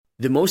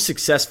The most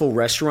successful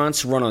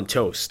restaurants run on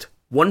Toast.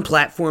 One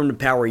platform to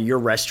power your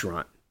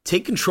restaurant.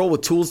 Take control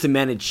with tools to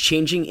manage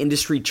changing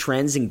industry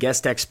trends and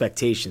guest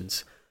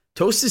expectations.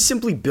 Toast is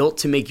simply built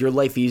to make your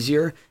life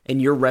easier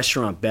and your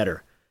restaurant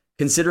better.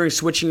 Considering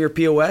switching your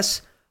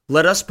POS?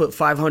 Let us put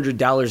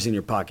 $500 in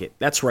your pocket.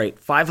 That's right,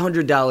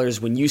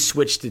 $500 when you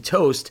switch to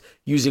Toast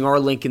using our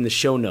link in the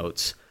show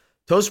notes.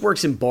 Toast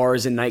works in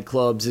bars and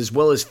nightclubs as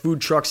well as food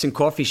trucks and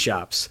coffee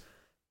shops.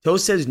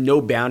 Toast has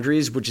no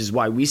boundaries, which is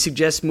why we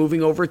suggest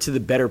moving over to the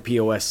better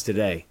POS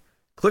today.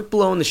 Click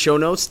below in the show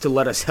notes to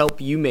let us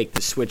help you make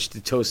the switch to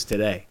Toast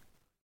today.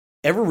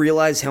 Ever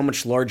realize how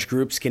much large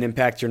groups can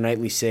impact your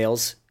nightly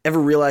sales?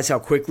 Ever realize how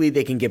quickly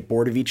they can get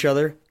bored of each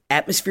other?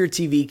 Atmosphere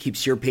TV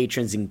keeps your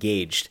patrons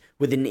engaged.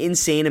 With an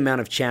insane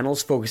amount of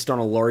channels focused on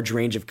a large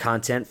range of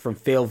content from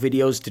fail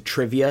videos to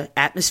trivia,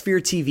 Atmosphere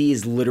TV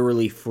is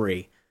literally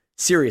free.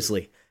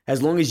 Seriously,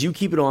 as long as you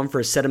keep it on for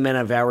a set amount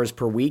of hours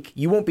per week,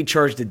 you won't be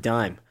charged a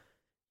dime.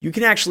 You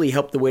can actually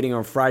help the Waiting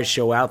on Fries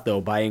show out,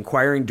 though, by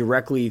inquiring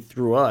directly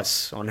through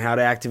us on how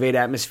to activate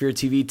Atmosphere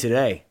TV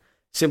today.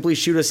 Simply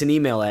shoot us an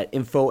email at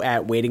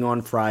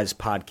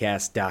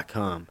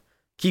info@waitingonfriespodcast.com.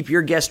 Keep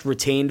your guest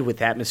retained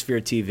with Atmosphere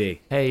TV.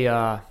 Hey,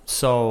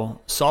 so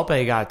Salt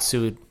Bae got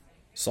sued.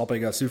 Salt Bae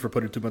got sued for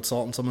putting too much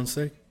salt in someone's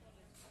steak?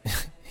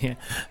 Yeah.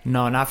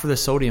 No, not for the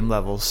sodium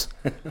levels.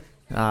 Can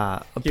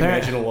you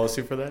imagine a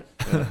lawsuit for that?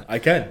 I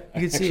can.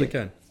 I actually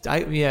can.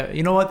 Yeah,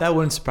 you know what? That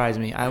wouldn't surprise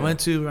me. I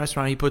went to a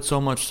restaurant. He put so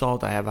much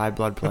salt, I have high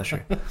blood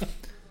pressure.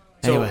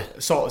 Anyway,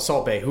 so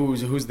Salt Bae,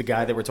 who's the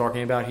guy that we're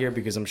talking about here?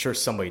 Because I'm sure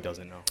somebody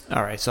doesn't know.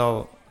 All right,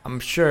 so I'm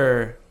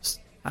sure,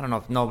 I don't know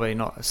if nobody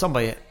knows.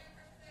 Somebody,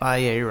 yeah,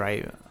 you're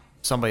right.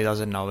 Somebody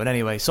doesn't know. But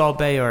anyway, Salt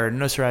Bae or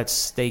Nusrat's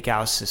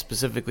Steakhouse,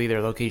 specifically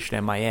their location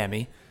in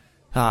Miami,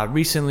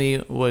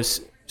 recently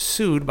was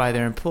sued by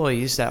their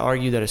employees that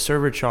argued that a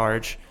service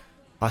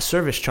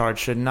charge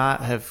should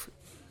not have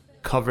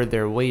covered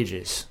their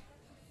wages.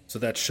 So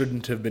that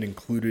shouldn't have been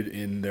included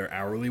in their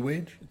hourly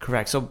wage?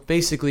 Correct. So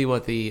basically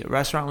what the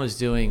restaurant was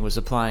doing was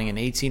applying an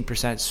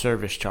 18%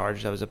 service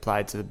charge that was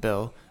applied to the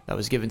bill that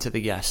was given to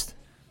the guest.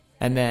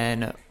 And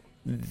then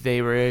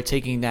they were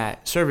taking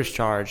that service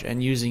charge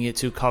and using it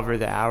to cover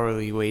the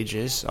hourly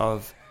wages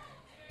of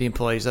the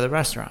employees of the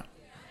restaurant.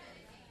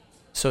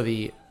 So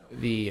the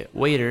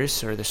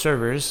waiters or the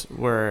servers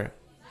were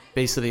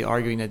basically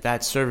arguing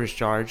that service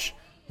charge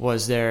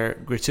was their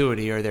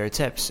gratuity or their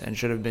tips and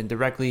should have been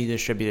directly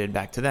distributed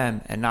back to them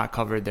and not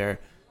covered their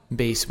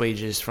base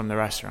wages from the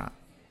restaurant.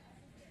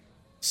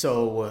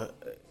 So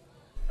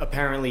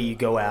apparently you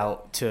go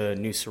out to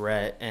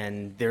Nusrat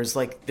and there's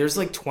like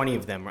 20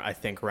 of them, I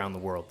think, around the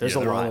world. There's a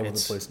lot. All over the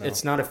place now.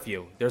 It's not a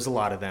few. There's a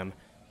lot of them.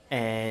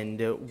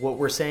 And what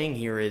we're saying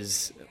here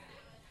is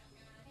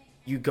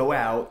you go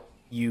out,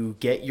 you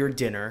get your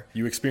dinner.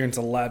 You experience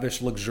a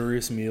lavish,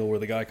 luxurious meal where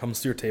the guy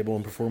comes to your table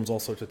and performs all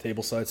sorts of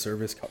tableside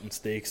service, cutting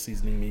steaks,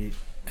 seasoning meat.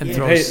 And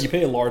you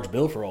pay a large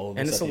bill for all of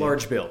this. And it's a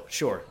large bill,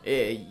 sure.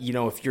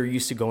 If you're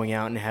used to going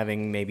out and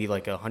having maybe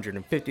like a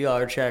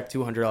 $150 check,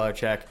 $200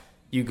 check,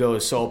 you go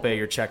to Salt Bae,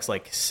 your check's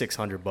like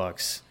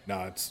 $600.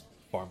 No, it's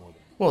far more than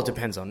that. Well, it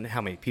depends on how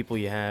many people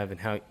you have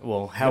and how a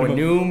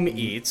Noom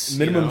eats.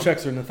 Minimum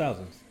checks are in the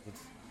thousands.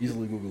 It's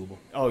easily Googleable.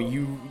 Oh,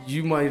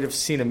 you might have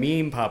seen a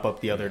meme pop up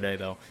the other day,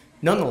 though.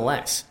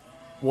 Nonetheless,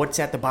 what's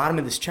at the bottom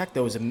of this check,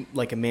 though, is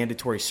like a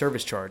mandatory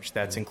service charge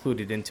that's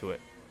included into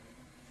it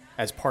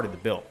as part of the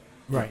bill.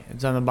 Right.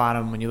 It's on the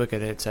bottom. When you look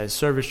at it, it says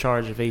service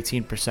charge of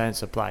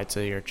 18% applied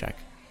to your check.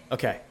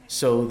 Okay.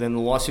 So then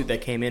the lawsuit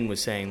that came in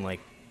was saying,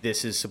 like,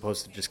 this is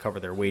supposed to just cover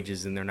their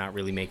wages and they're not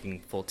really making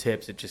full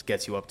tips. It just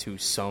gets you up to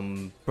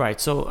some... Right.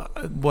 So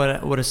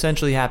what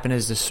essentially happened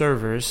is the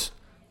servers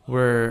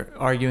were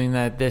arguing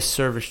that this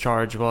service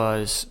charge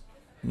was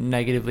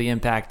negatively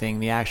impacting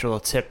the actual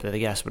tip that the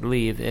guest would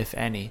leave, if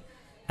any,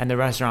 and the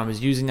restaurant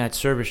was using that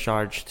service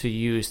charge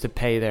to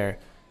pay their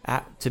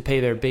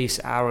base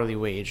hourly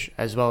wage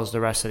as well as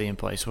the rest of the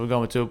employees. So we're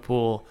going to a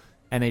pool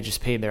and they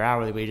just paid their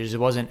hourly wages. It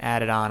wasn't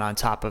added on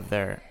top of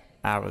their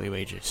hourly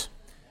wages.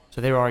 So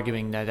they were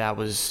arguing that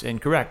was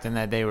incorrect and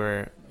that they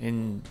were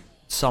in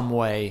some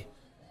way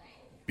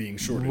being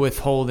shorted,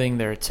 withholding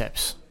their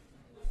tips.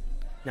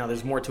 Now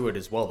there's more to it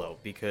as well, though,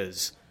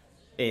 because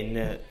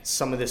in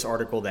some of this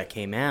article that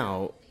came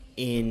out,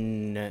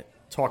 in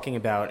talking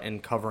about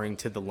and covering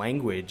to the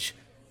language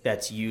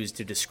that's used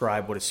to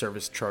describe what a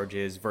service charge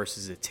is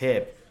versus a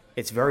tip,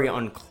 it's very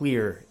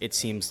unclear, it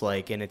seems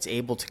like, and it's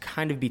able to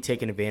kind of be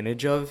taken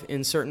advantage of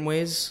in certain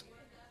ways.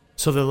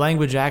 So the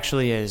language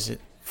actually is,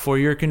 for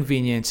your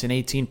convenience, an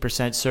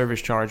 18%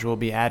 service charge will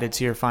be added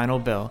to your final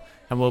bill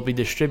and will be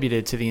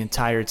distributed to the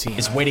entire team.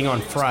 It's waiting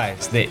on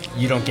fries. That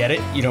you don't get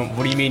it? You don't.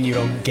 What do you mean you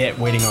don't get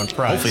waiting on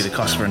fries? Hopefully the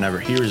customer never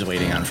hears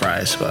waiting on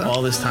fries, but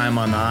all this time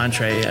on the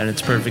entree and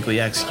it's perfectly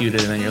executed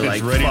and then you're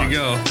like, ready to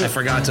go. I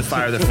forgot to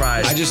fire the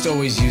fries. I just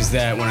always use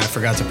that when I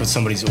forgot to put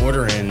somebody's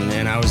order in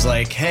and I was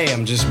like, hey,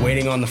 I'm just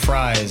waiting on the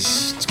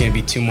fries. It's going to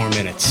be 2 more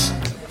minutes.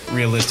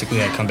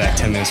 Realistically, I'd come back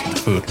 10 minutes with the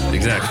food.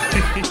 Exactly.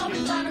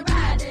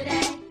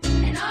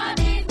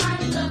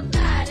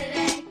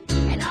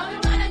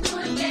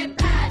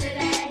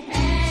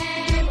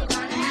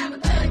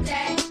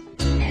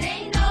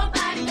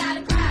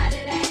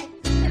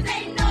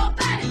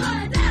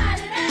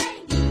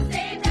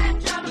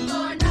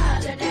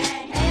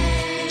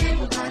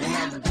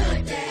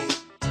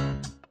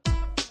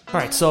 All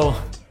right, so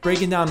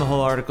breaking down the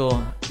whole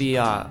article,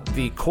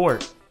 the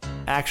court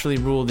actually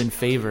ruled in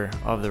favor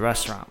of the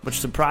restaurant, which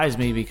surprised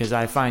me because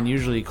I find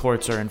usually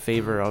courts are in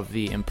favor of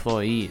the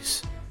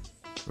employees,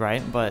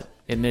 right? But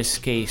in this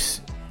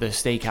case, the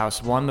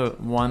steakhouse won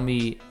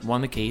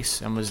the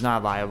case and was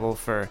not liable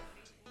for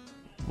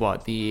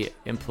what the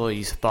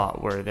employees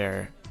thought were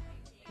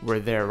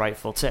their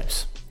rightful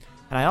tips.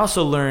 And I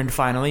also learned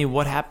finally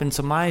what happened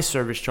to my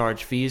service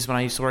charge fees when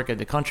I used to work at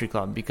the country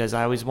club, because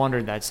I always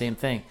wondered that same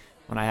thing.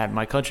 When I had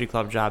my country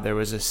club job, there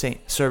was a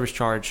service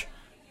charge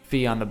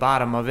fee on the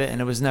bottom of it,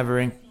 and it was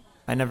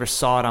I never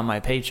saw it on my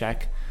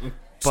paycheck.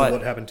 So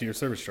what happened to your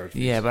service charge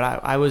fees? Yeah, but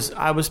I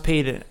was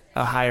paid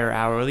a higher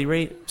hourly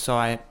rate, so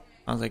I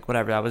was like,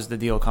 whatever, that was the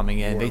deal coming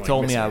in. They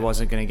told me I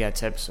wasn't going to get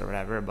tips or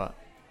whatever, but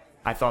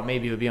I thought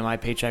maybe it would be on my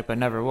paycheck, but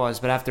never was.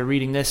 But after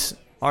reading this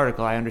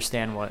article, I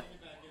understand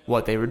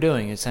what they were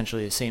doing.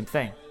 Essentially the same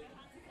thing.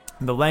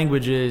 The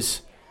language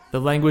is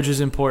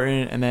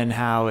important, and then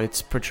how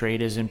it's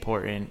portrayed is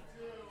important.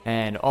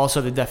 And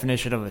also the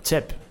definition of a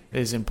tip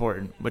is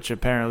important, which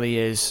apparently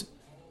is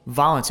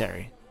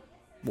voluntary.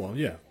 Well,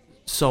 yeah.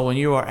 So when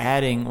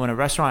a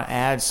restaurant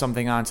adds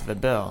something onto the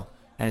bill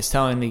and is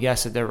telling the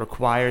guests that they're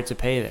required to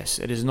pay this,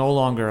 it is no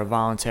longer a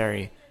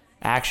voluntary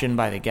action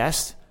by the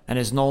guest and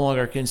is no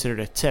longer considered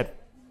a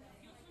tip,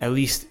 at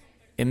least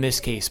in this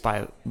case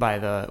by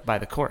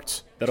the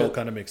courts. That all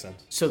kind of makes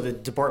sense. So the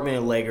Department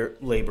of Labor,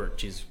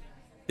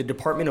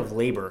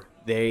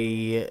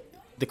 the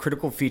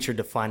critical feature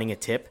defining a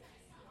tip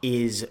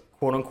is,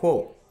 quote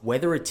unquote,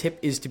 whether a tip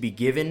is to be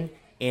given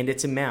and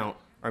its amount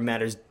are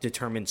matters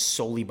determined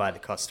solely by the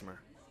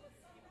customer,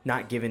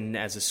 not given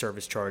as a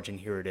service charge and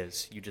here it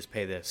is, you just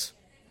pay this.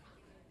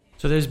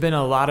 So there's been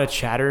a lot of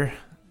chatter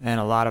and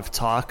a lot of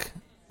talk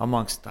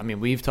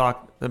we've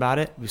talked about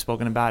it, we've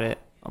spoken about it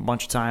a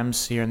bunch of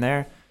times here and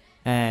there,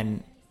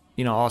 and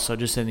also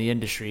just in the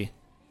industry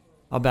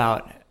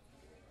about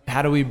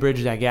how do we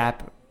bridge that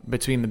gap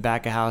between the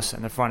back of house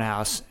and the front of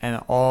house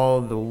and all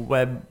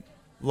the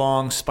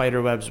long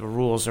spider webs of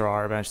rules there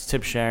are about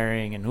tip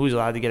sharing and who's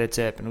allowed to get a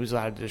tip and who's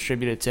allowed to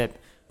distribute a tip,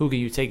 who can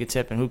you take a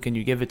tip and who can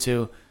you give it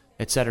to,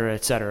 et cetera,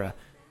 et cetera.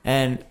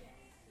 And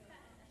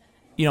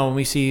when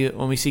we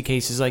see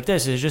cases like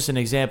this, it's just an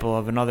example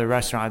of another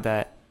restaurant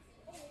that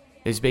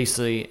is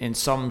basically in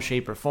some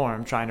shape or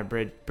form trying to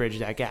bridge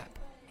that gap.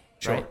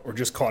 Sure. Right? Or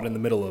just caught in the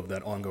middle of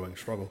that ongoing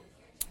struggle.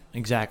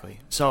 Exactly.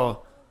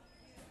 So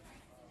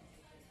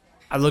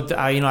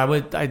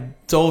I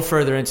dove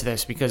further into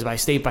this because by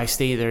state,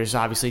 there's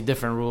obviously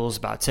different rules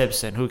about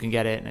tips and who can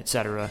get it and et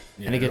cetera.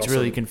 Yeah, and it gets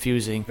really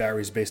confusing.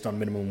 Varies based on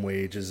minimum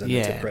wages and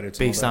the tip credits.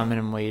 Based on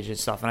minimum wage and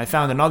stuff. And I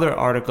found another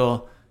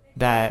article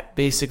that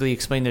basically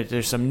explained that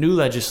there's some new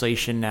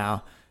legislation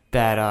now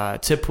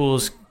that tip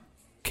pools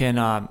can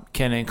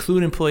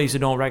include employees who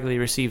don't regularly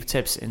receive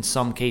tips in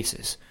some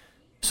cases.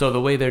 So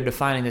the way they're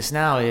defining this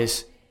now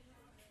is,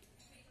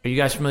 are you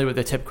guys familiar with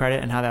the tip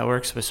credit and how that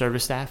works with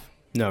service staff?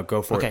 No,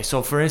 go for it. Okay,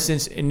 so for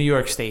instance, in New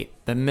York State,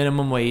 the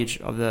minimum wage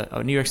of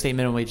New York State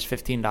minimum wage is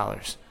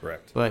 $15.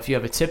 Correct. But if you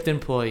have a tipped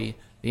employee,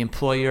 the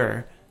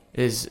employer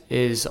is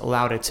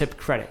allowed a tip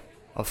credit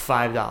of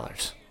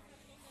 $5.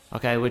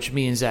 Okay, which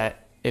means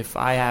that if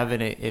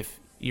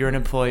you're an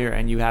employer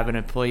and you have an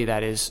employee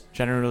that is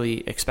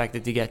generally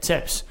expected to get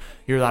tips,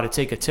 you're allowed to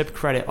take a tip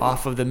credit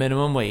off of the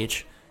minimum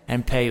wage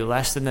and pay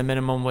less than the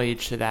minimum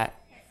wage to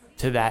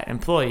that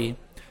employee,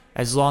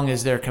 as long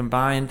as their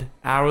combined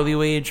hourly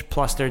wage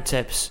plus their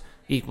tips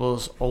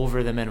equals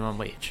over the minimum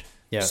wage.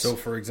 Yes. So,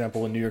 for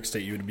example, in New York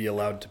State, you would be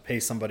allowed to pay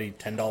somebody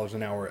 $10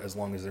 an hour as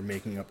long as they're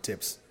making up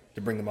tips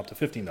to bring them up to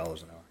 $15 an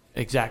hour.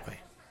 Exactly.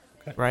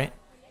 Okay. Right?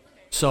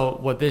 So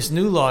what this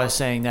new law is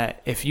saying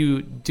that if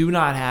you do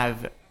not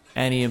have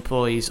any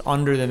employees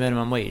under the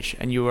minimum wage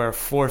and you are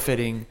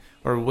forfeiting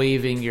or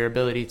waiving your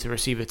ability to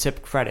receive a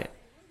tip credit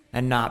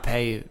and not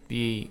pay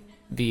the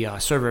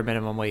server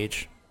minimum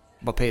wage,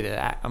 but pay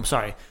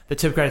the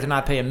tip credit to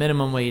not pay a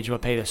minimum wage,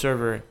 but pay the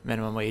server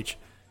minimum wage,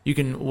 you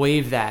can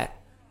waive that,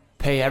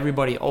 pay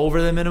everybody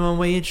over the minimum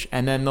wage,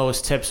 and then those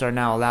tips are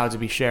now allowed to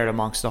be shared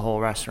amongst the whole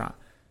restaurant.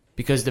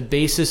 Because the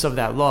basis of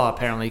that law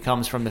apparently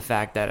comes from the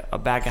fact that a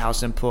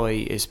back-of-house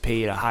employee is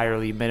paid a higher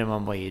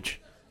minimum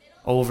wage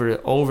over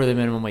the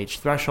minimum wage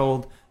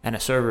threshold, and a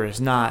server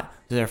is not.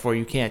 Therefore,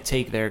 you can't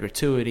take their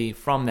gratuity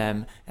from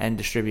them and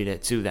distribute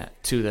it to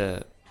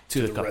the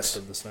rest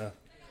of the staff.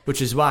 Which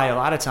is why a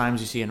lot of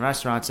times you see in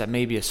restaurants that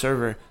maybe a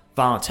server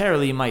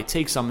voluntarily might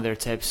take some of their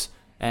tips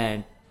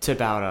and tip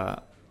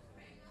out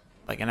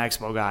an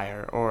expo guy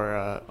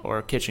or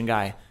a kitchen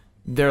guy.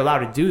 They're allowed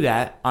to do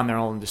that on their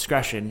own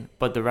discretion,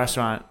 but the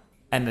restaurant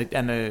and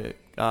the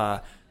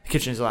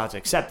kitchen is allowed to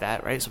accept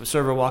that, right? So a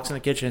server walks in the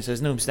kitchen and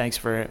says, "Nooms, thanks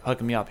for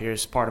hooking me up.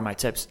 Here's part of my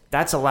tips."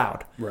 That's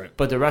allowed, right?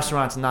 But the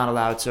restaurant's not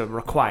allowed to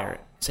require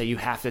it. Say you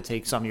have to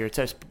take some of your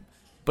tips,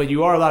 but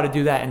you are allowed to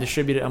do that and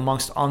distribute it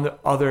amongst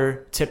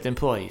other tipped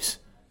employees,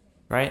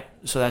 right?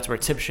 So that's where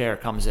tip share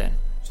comes in.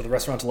 So the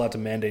restaurant's allowed to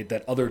mandate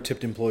that other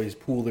tipped employees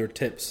pool their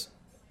tips,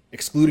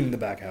 excluding the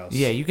back house.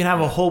 Yeah, you can have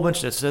a whole bunch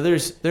of this. So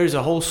there's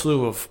a whole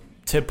slew of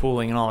tip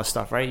pooling and all this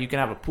stuff, right? You can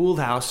have a pooled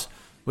house,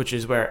 which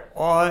is where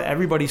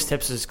everybody's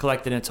tips is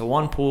collected into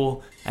one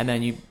pool, and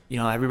then you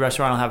know every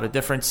restaurant will have a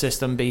different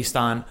system based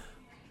on.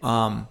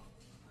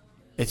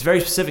 It's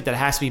very specific that it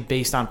has to be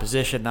based on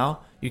position, though.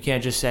 You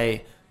can't just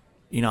say,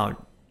 you know,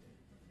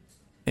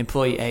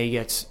 employee A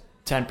gets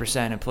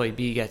 10%, employee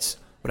B gets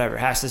whatever. It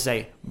has to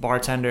say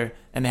bartender,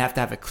 and they have to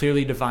have a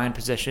clearly defined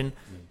position.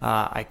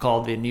 I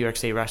called the New York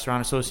State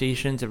Restaurant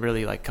Association to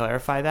really like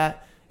clarify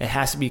that. It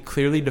has to be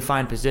clearly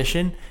defined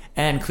position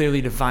and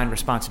clearly defined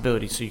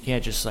responsibility. So you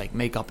can't just like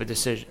make up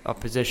a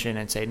position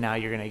and say, now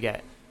you're going to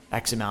get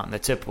X amount in the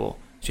tip pool.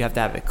 So you have to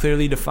have it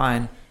clearly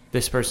defined.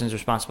 This person's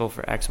responsible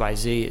for X, Y,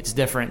 Z. It's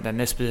different than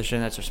this position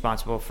that's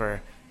responsible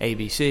for A,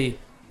 B, C,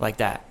 like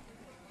that.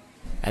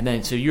 And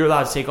then, so you're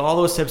allowed to take all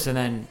those tips and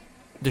then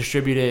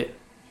distribute it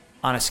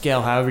on a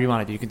scale however you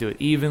want to do. You can do it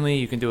evenly.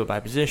 You can do it by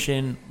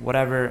position,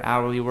 whatever,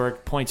 hourly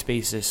work, points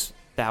basis,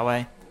 that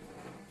way.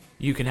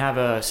 You can have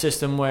a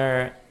system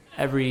where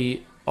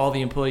all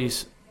the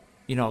employees,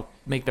 you know,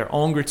 make their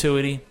own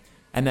gratuity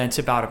and then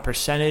tip out a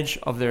percentage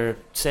of their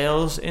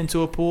sales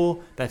into a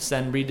pool that's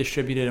then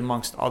redistributed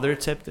amongst other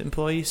tipped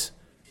employees.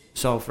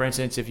 So, for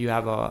instance, if you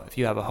have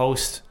a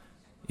host,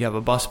 you have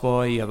a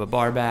busboy, you have a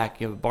bar back,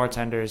 you have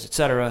bartenders,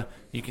 etc.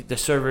 The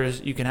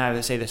servers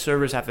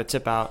have to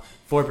tip out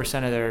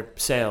 4% of their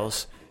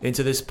sales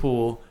into this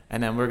pool,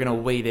 and then we're gonna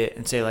weight it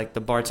and say like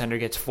the bartender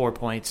gets 4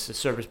 points, the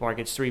service bar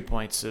gets 3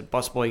 points, the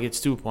busboy gets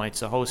 2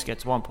 points, the host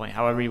gets 1 point,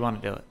 however you want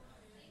to do it,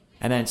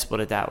 and then split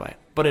it that way.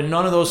 But in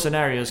none of those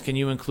scenarios can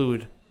you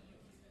include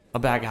a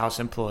back of house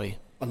employee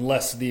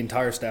unless the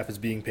entire staff is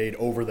being paid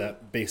over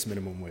that base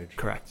minimum wage.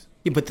 Correct.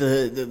 Yeah, but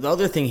the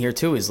other thing here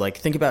too is like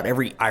think about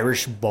every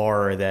Irish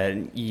bar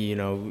that you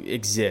know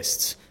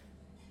exists.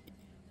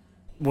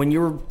 When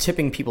you're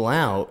tipping people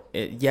out,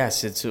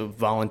 yes, it's a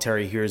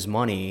voluntary. Here's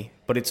money,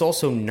 but it's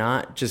also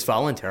not just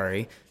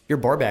voluntary. Your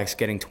barback's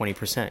getting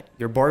 20%.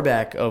 Your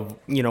barback of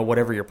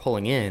whatever you're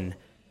pulling in.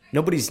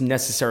 Nobody's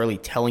necessarily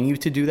telling you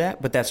to do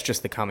that, but that's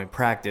just the common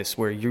practice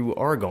where you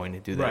are going to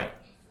do that. Right.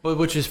 But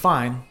which is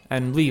fine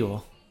and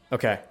legal.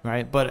 Okay.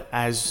 Right. But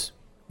as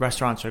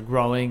restaurants are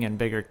growing and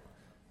bigger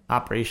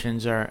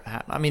operations are,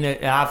 I mean,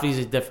 it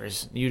obviously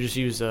differs. You just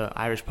use the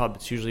Irish pub.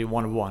 It's usually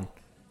 1-1,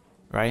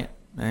 right?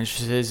 And it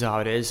just is how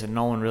it is, and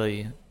no one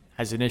really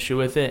has an issue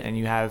with it. And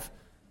you have,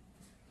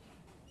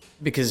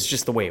 because it's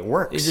just the way it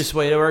works. It's just the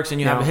way it works, and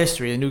you have a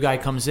history. The new guy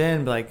comes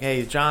in, like,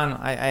 hey, John,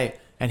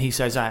 and he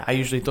says, I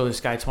usually throw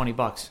this guy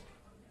 $20.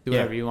 Do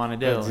whatever you want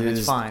to do, and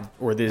it's fine.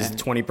 Or there's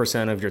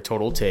 20% of your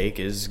total take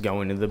is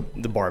going to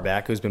the bar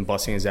back who's been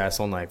busting his ass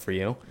all night for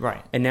you.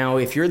 Right. And now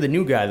if you're the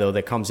new guy, though,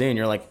 that comes in,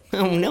 you're like,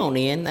 oh, no,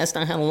 man, that's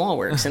not how the law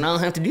works, and I don't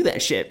have to do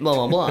that shit, blah,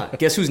 blah, blah.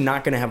 Guess who's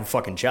not going to have a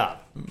fucking job?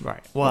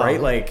 Right. Well, right?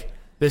 Like,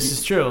 this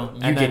is true.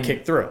 You get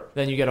kicked through.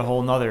 Then you get a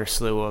whole nother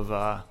slew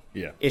of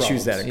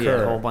issues that occur.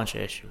 Yeah, a whole bunch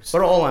of issues.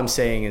 But all I'm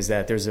saying is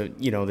that there's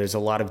a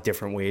lot of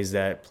different ways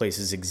that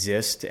places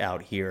exist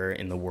out here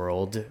in the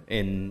world,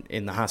 in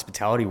the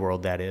hospitality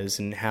world, that is,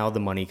 and how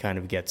the money kind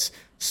of gets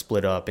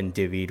split up and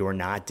divvied or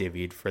not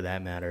divvied, for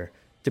that matter,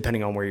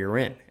 depending on where you're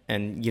in.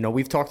 And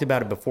we've talked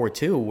about it before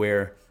too,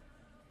 where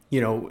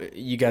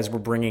you guys were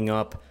bringing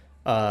up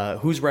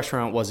whose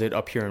restaurant was it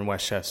up here in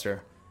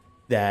Westchester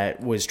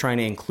that was trying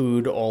to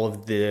include all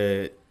of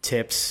the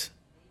tips,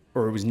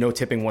 or it was no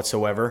tipping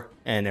whatsoever,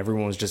 and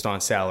everyone was just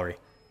on salary.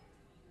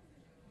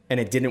 And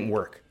it didn't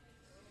work.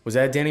 Was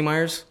that Danny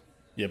Myers?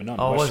 Yeah, but not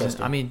in Westchester.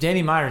 Wasn't. I mean,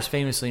 Danny Myers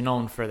famously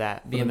known for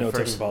that, being the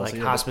first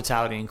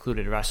hospitality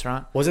included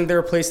restaurant. Wasn't there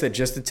a place that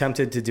just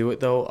attempted to do it,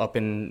 though, up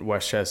in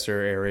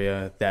Westchester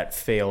area that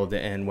failed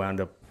and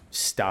wound up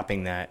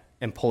stopping that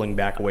and pulling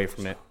back away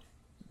from it?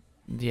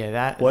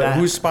 Yeah,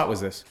 whose spot was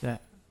this?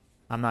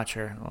 I'm not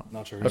sure.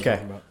 Not sure who you're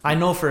talking about. I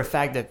know for a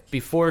fact that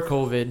before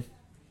COVID,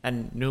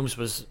 and Nooms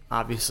was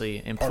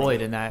obviously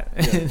employed in that.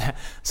 Yeah.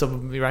 So,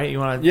 right, you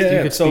want to?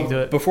 Yeah.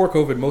 So before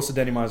COVID, most of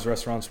Danny Myers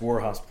restaurants were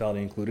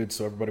hospitality included,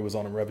 so everybody was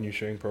on a revenue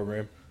sharing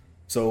program.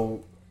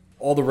 So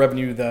all the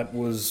revenue that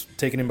was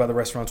taken in by the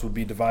restaurants would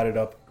be divided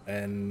up,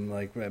 and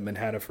like at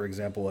Manhattan, for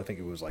example, I think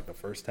it was like the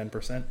first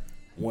 10%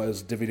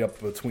 was divvied up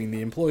between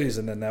the employees,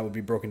 and then that would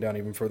be broken down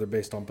even further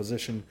based on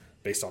position,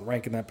 based on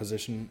rank in that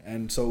position.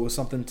 And so it was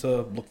something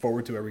to look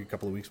forward to every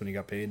couple of weeks when you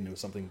got paid, and it was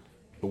something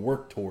to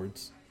work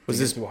towards. Was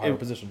this to a higher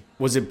position?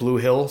 Was it Blue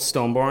Hill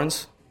Stone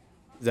Barns?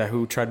 Is that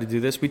who tried to do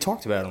this? We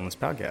talked about it on this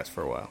podcast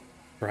for a while.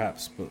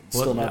 Perhaps, but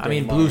still not. I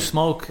mean, Blue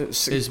Smoke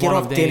is get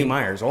off Danny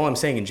Myers. All I'm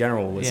saying in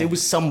general was it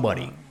was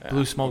somebody.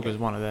 Blue Smoke was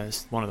one of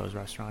those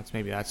restaurants.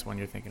 Maybe that's the one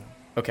you're thinking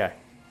of. Okay,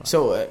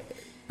 so.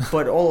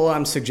 But all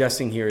I'm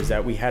suggesting here is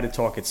that we had a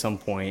talk at some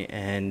point,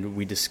 and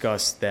we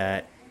discussed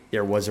that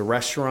there was a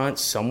restaurant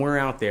somewhere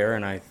out there,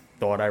 and I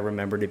thought I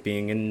remembered it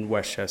being in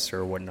Westchester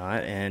or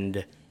whatnot,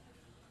 and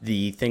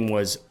the thing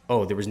was,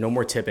 there was no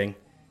more tipping.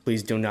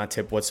 Please do not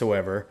tip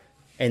whatsoever.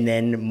 And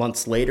then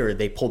months later,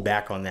 they pulled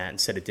back on that and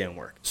said it didn't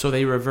work. So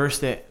they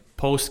reversed it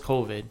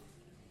post-COVID,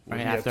 right?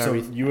 Yeah, so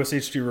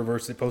USHG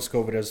reversed it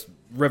post-COVID as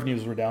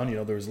revenues were down.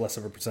 There was less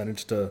of a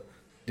percentage to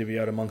divvy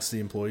out amongst the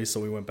employees,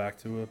 so we went back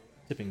to a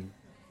tipping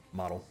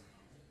model,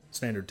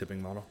 standard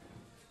tipping model.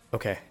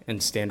 Okay,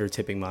 and standard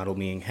tipping model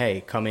meaning,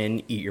 hey, come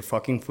in, eat your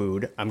fucking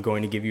food. I'm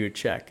going to give you a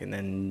check, and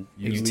then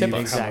you tip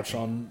us. How much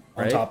on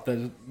Right? top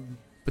that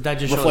But that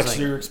just shows reflects like,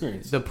 your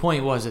experience. the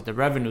point was that the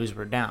revenues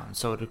were down.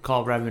 So to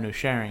call revenue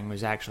sharing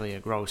was actually a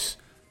gross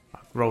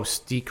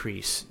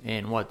decrease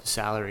in what the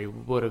salary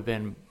would have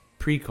been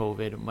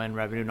pre-COVID when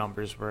revenue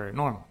numbers were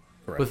normal.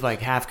 Correct. With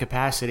like half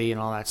capacity and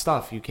all that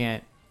stuff, you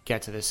can't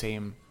get to the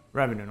same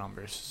revenue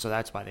numbers. So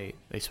that's why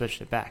they switched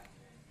it back.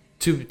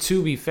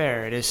 To be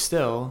fair, it is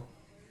still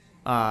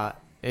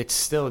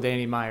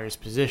Danny Meyer's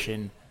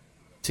position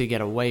to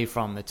get away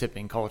from the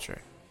tipping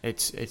culture.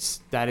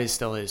 That is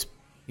still his.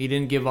 He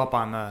didn't give up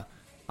on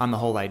the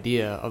whole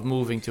idea of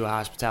moving to a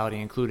hospitality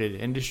included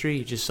industry.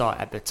 He just saw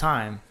at the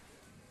time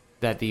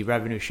that the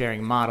revenue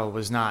sharing model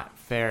was not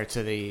fair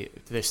to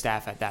the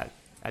staff at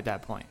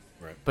that point.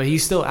 Right. But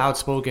he's still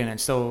outspoken and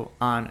still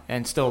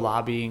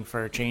lobbying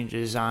for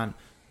changes on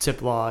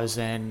tip laws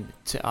and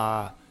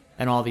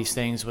all these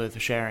things with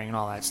sharing and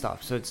all that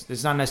stuff. So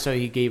it's not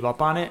necessarily he gave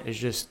up on it. It's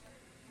just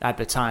at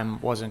the time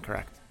wasn't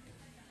correct.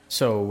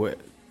 So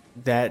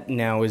that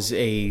now is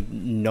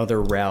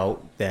another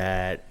route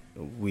that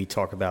we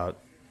talk about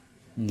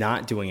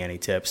not doing any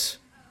tips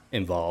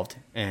involved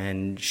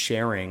and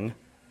sharing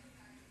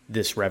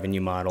this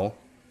revenue model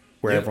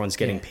where everyone's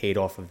getting paid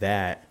off of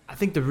that. I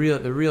think the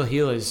real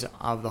heel is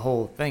of the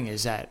whole thing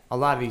is that a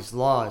lot of these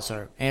laws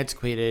are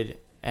antiquated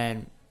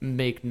and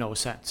make no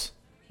sense.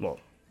 Well,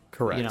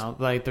 correct. You know,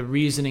 like the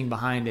reasoning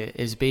behind it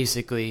is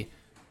basically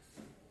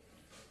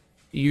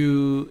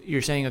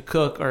you're saying a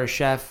cook or a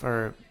chef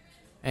or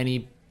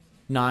any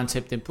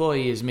non-tipped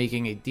employee is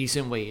making a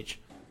decent wage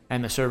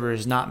and the server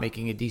is not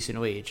making a decent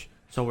wage.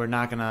 So we're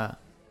not going to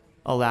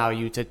allow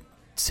you to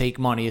take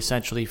money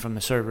essentially from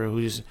the server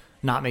who's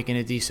not making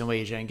a decent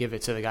wage and give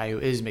it to the guy who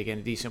is making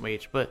a decent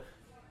wage. But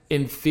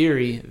in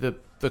theory,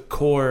 the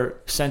core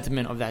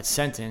sentiment of that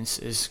sentence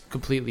is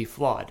completely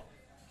flawed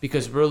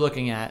because we're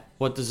looking at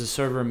what does the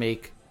server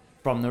make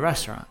from the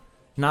restaurant,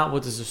 not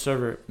what does the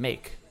server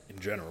make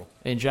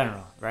in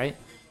general, right?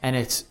 And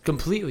it's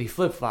completely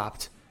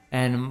flip-flopped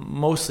and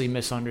mostly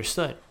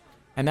misunderstood.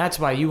 And that's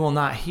why you will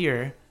not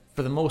hear,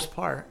 for the most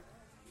part,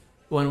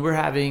 when we're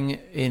having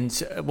a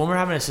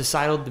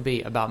societal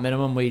debate about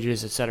minimum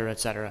wages, et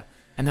cetera,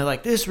 and they're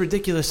like, this is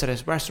ridiculous that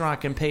a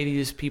restaurant can pay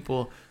these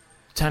people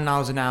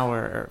 $10 an hour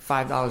or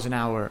 $5 an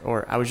hour.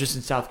 Or I was just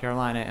in South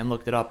Carolina and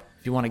looked it up.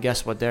 If you want to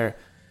guess what their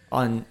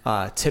on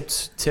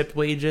tipped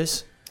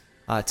wages,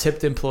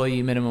 tipped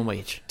employee minimum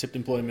wage. Tipped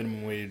employee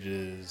minimum wage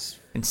is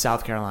in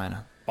South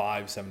Carolina.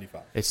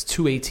 $5.75. It's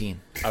 $2.18.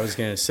 I was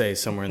going to say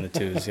somewhere in the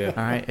twos, yeah.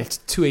 All right, it's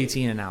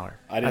 $2.18 an hour.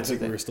 I didn't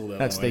think we were still that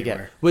That's low what they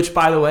anywhere. get. Which,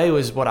 by the way,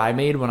 was what I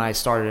made when I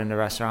started in the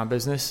restaurant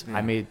business.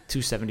 I made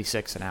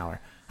 $2.76 an hour.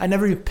 I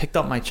never even picked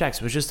up my checks.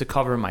 It was just to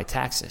cover my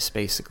taxes,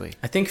 basically.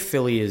 I think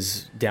Philly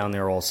is down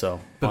there also.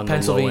 But on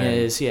Pennsylvania the low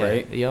end, is, yeah.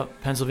 right?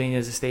 Yep. Pennsylvania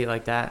is a state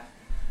like that.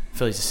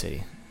 Philly's a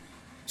city.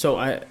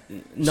 So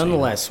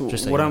nonetheless,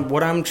 Just so what you know.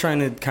 what I'm trying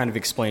to kind of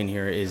explain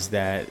here is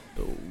that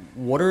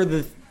what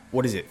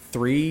is it,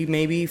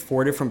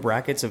 4 different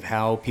brackets of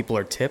how people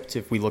are tipped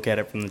if we look at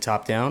it from the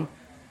top down?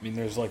 I mean,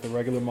 there's like the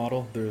regular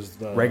model. There's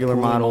the Regular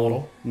pool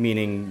model,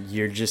 meaning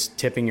you're just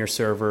tipping your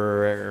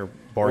server or Or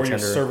bartender,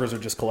 your servers are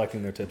just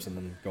collecting their tips and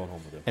then going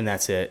home with it. and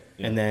that's it.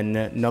 Yeah. And then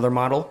another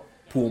model,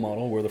 Pool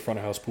model, where the front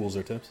of house pools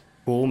their tips.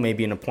 pool,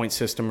 maybe in a point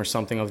system or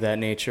something of that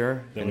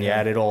nature, Then and we you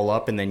have- add it all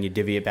up, and then you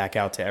divvy it back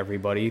out to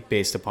everybody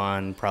based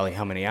upon probably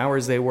how many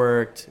hours they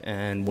worked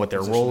and what their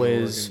Position role they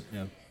were is. working,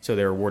 yeah. So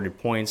they're awarded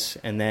points,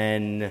 and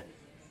then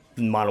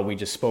the model we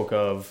just spoke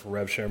of.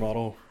 Rev share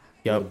model.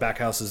 Yep. where The back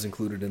house is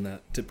included in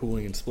that tip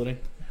pooling and splitting.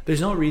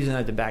 There's no reason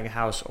that the back of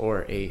house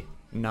or a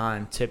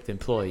non-tipped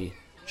employee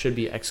should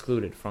be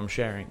excluded from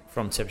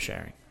tip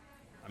sharing.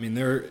 I mean,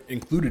 they're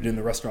included in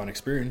the restaurant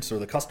experience or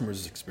the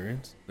customer's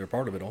experience. They're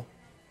part of it all.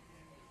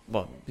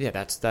 Well, yeah,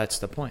 that's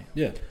the point.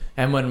 Yeah.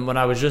 And when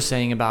I was just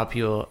saying about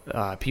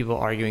people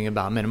arguing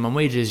about minimum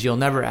wages, you'll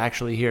never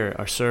actually hear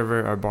a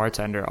server or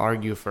bartender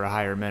argue for a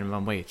higher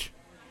minimum wage,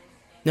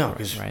 No,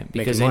 right?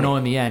 Because they know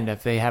in the end,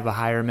 if they have a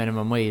higher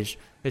minimum wage,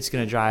 it's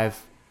going to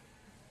drive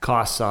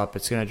costs up,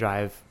 it's going to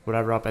drive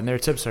whatever up, and their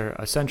tips are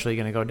essentially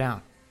going to go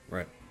down,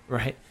 Right.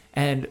 right?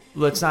 And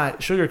let's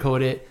not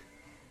sugarcoat it.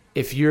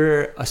 If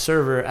you're a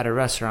server at a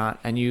restaurant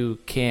and you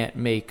can't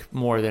make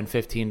more than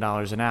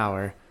 $15 an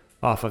hour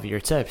off of your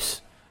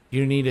tips,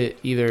 you need to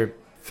either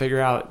figure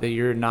out that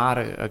you're not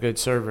a good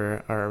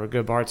server or a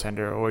good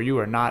bartender, or you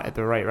are not at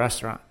the right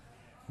restaurant.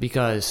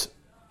 Because,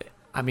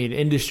 I mean,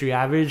 industry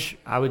average,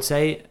 I would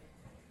say,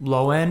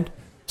 low end,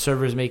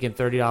 servers making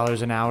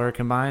 $30 an hour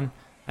combined,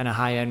 and a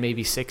high end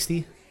maybe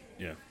 60.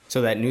 Yeah.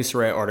 So that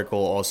Newsarray article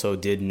also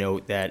did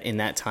note that in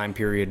that time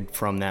period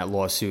from that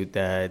lawsuit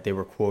that they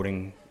were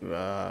quoting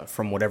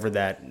from whatever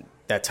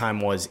that time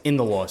was in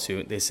the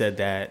lawsuit, they said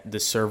that the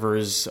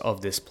servers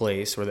of this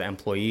place or the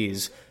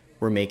employees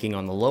were making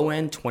on the low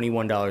end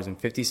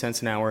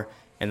 $21.50 an hour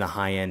and the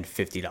high end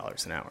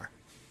 $50 an hour.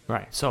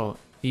 Right. So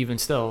even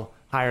still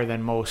higher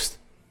than most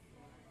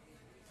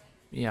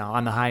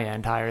on the high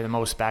end, hire the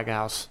most back of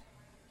house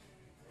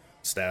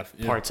Staff.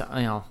 Yeah. parts.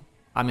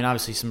 I mean,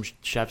 obviously some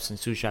chefs and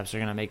sous chefs are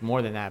going to make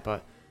more than that,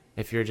 but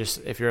if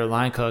you're a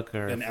line cook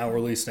or An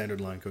hourly standard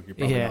line cook, you're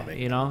probably not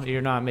making.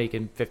 you're not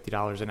making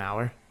 $50 an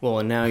hour. Well,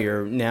 and now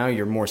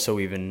you're more so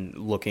even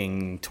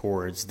looking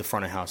towards the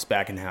front of house,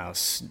 back of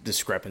house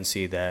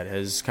discrepancy that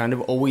has kind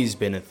of always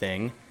been a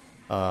thing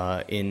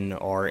in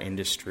our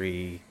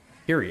industry.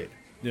 Period.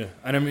 Yeah,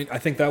 and I mean, I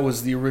think that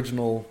was the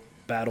original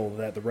battle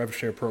that the rev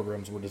share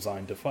programs were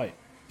designed to fight,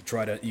 to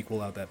try to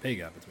equal out that pay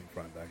gap between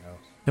front and back house.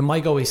 And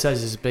Mike always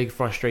says his big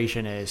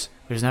frustration is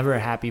there's never a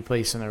happy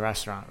place in the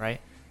restaurant,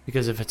 right?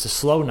 Because if it's a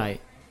slow night,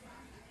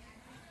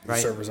 The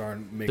right, servers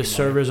aren't making the money.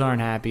 servers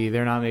aren't happy.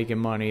 They're not making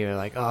money. They're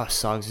like, oh,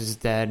 Suggs is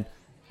dead.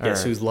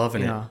 Guess who's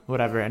loving it?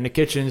 Whatever. And the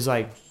kitchen's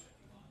like,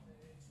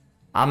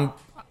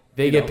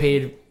 they get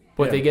paid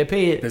what they get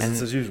paid. Business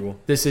and as usual.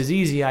 this is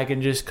easy. I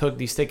can just cook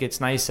these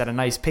tickets nice at a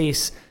nice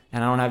pace,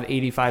 and I don't have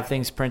 85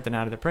 things printing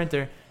out of the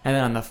printer. And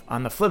then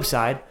on the flip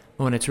side,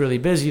 when it's really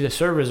busy, the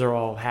servers are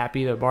all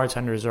happy, the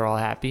bartenders are all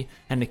happy,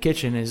 and the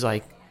kitchen is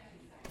like,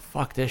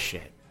 fuck this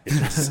shit. In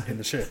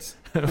the shits.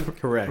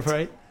 Correct.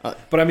 Right?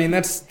 But I mean,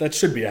 that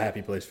should be a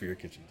happy place for your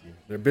kitchen team.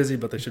 They're busy,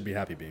 but they should be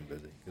happy being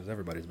busy because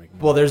everybody's making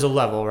money. Well, there's a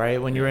level, right?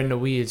 When you're in the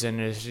weeds and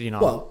there's,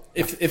 Well,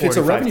 if it's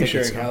a 45 revenue tickets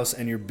sharing going. house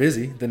and you're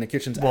busy, then the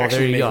kitchen's Well, there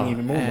actually you making go.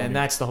 even more money. And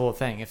that's the whole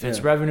thing. If it's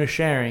Yeah. revenue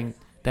sharing,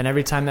 then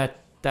every time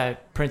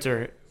that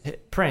printer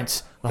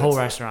prints, the whole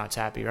restaurant's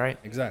happy, right?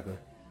 Exactly.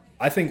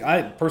 I think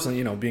I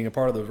personally, being a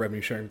part of the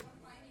revenue sharing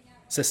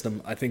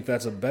system, I think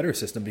that's a better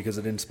system because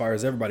it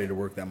inspires everybody to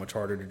work that much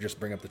harder to just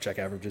bring up the check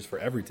averages for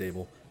every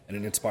table, and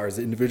it inspires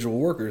the individual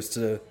workers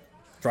to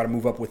try to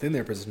move up within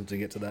their position to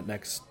get to that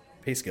next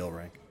pay scale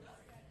rank.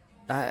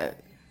 I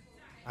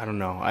don't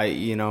know.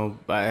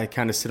 I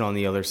kind of sit on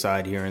the other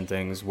side here and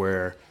things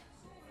where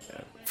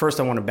first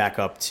I want to back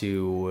up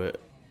to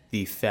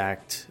the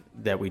fact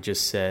that we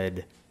just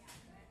said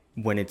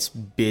when it's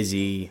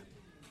busy,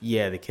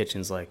 yeah, the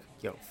kitchen's like,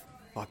 yo,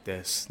 fuck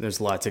this. There's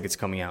a lot of tickets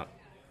coming out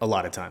a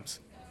lot of times.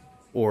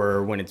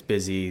 Or when it's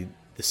busy,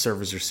 the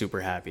servers are super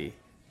happy.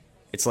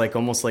 It's like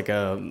almost like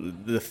the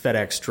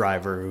FedEx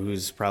driver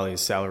who's probably a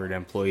salaried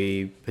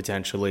employee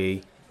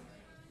potentially.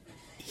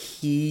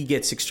 He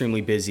gets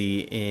extremely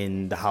busy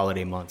in the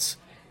holiday months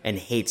and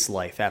hates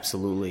life,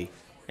 absolutely.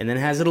 And then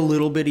has it a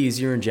little bit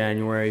easier in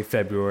January,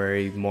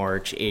 February,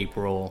 March,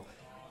 April.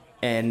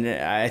 And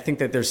I think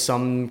that there's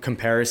some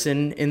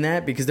comparison in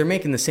that because they're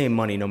making the same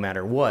money no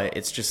matter what.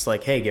 It's just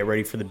like, hey, get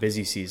ready for the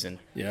busy season.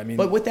 Yeah, I mean,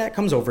 But with that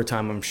comes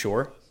overtime, I'm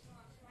sure.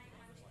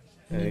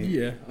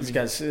 yeah, These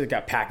guys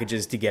got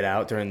packages to get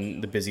out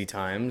during the busy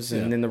times.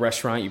 And Yeah. in the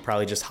restaurant, you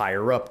probably just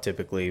hire up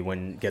typically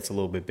when it gets a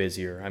little bit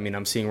busier. I mean,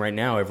 I'm seeing right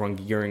now everyone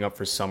gearing up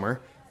for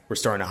summer. We're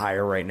starting to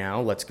hire right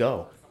now. Let's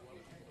go.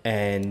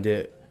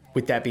 And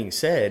with that being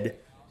said,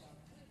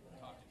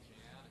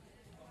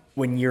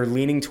 when you're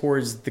leaning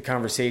towards the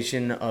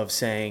conversation of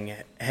saying,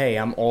 hey,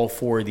 I'm all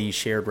for the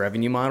shared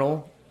revenue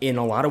model, in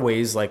a lot of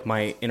ways, like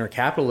my inner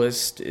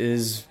capitalist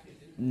is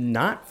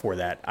not for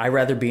that. I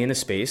rather be in a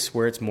space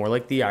where it's more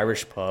like the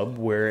Irish pub,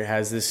 where it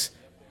has this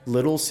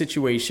little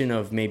situation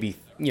of maybe,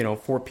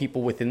 4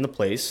 people within the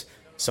place,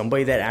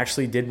 somebody that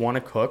actually did want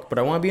to cook, but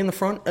I want to be in the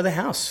front of the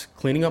house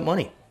cleaning up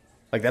money.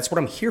 Like, that's what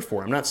I'm here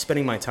for. I'm not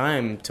spending my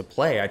time to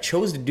play. I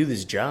chose to do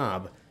this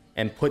job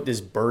and put this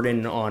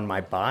burden on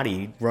my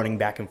body running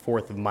back and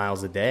forth of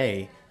miles a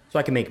day so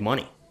I can make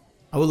money.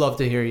 I would love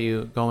to hear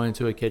you go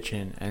into a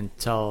kitchen and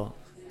tell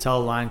a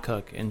line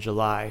cook in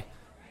July,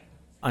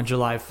 on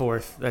July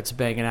 4th, that's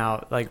banging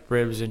out like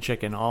ribs and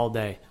chicken all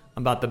day,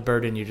 about the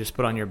burden you just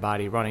put on your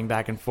body running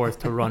back and forth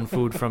to run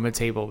food from a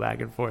table back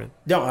and forth.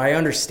 No, I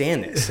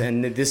understand this,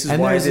 and this is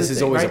And why there's this the is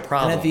thing, always right? a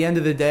problem. And at the end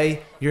of the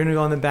day, you're going to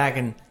go in the back,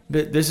 and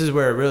this is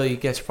where it really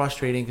gets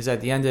frustrating because at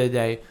the end of the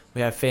day,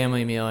 we have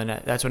family meal, and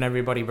that's when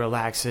everybody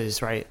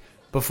relaxes, right?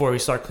 Before we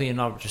start cleaning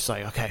up, we're just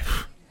like, okay,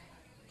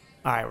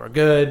 all right, we're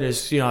good.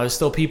 There's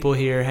still people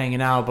here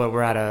hanging out, but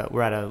we're at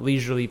a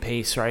leisurely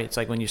pace, right? It's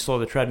like when you slow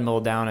the treadmill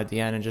down at the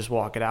end and just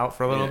walk it out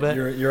for a little bit.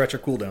 You're at your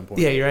cool down point.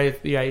 Yeah,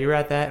 you're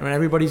at that. When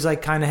everybody's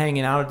like kind of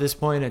hanging out at this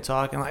point and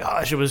talking like,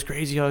 oh, shit was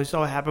crazy. Oh, so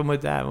what happened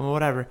with that and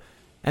whatever.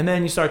 And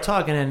then you start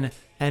talking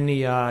and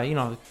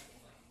the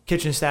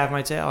kitchen staff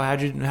might say, oh,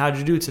 how'd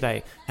you do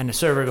today? And the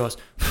server goes,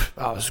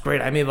 oh, it was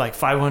great. I made like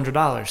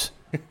 $500,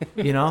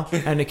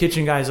 and the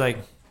kitchen guy's like,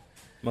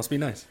 Must be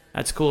nice.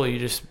 that's cool. You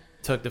just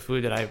took the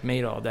food that I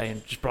made all day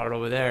and just brought it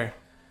over there.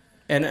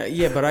 And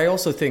but I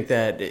also think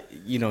that,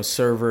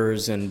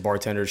 servers and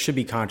bartenders should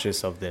be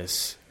conscious of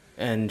this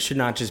and should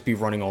not just be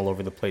running all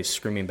over the place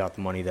screaming about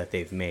the money that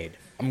they've made.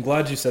 I'm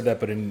glad you said that,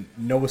 but in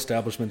no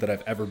establishment that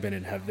I've ever been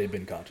in have they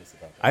been conscious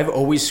about that. I've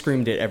always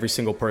screamed at every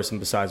single person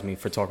besides me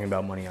for talking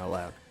about money out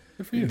loud.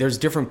 Good for you. There's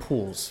different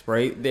pools,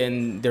 right?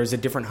 Then there's a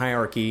different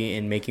hierarchy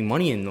in making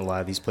money in a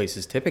lot of these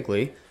places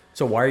typically.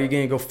 So why are you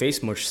going to go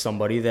face mush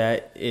somebody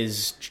that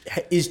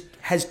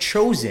has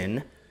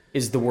chosen,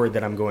 is the word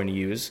that I'm going to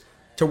use,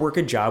 to work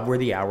a job where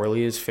the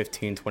hourly is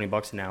 $15,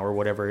 $20 an hour,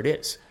 whatever it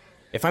is.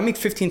 If I make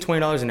 $15,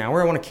 $20 an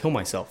hour, I want to kill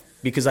myself.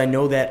 because I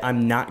know that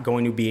I'm not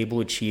going to be able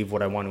to achieve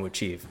what I want to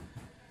achieve.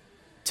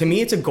 To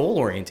me, it's a goal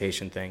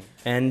orientation thing.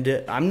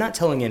 And I'm not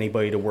telling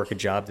anybody to work a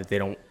job that they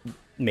don't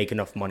make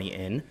enough money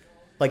in.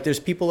 Like, there's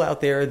people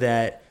out there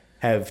that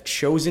have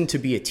chosen to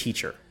be a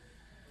teacher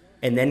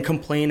and then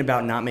complain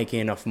about not making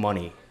enough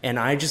money. And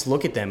I just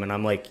look at them and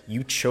I'm like,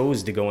 you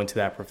chose to go into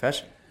that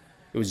profession.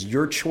 It was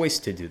your choice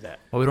to do that.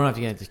 Well, we don't have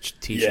to get into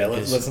teaching. Yeah,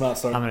 let's not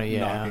start.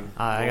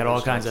 I got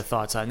all kinds of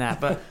thoughts on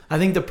that. But I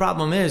think the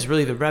problem is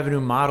really the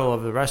revenue model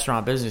of the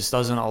restaurant business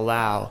doesn't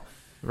allow,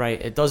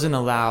 right? It doesn't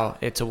allow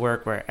it to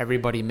work where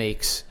everybody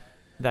makes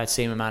that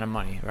same amount of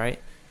money, right?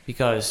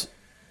 Because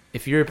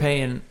if you're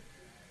paying,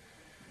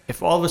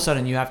 if all of a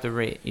sudden you have to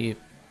rate,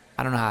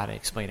 I don't know how to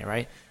explain it,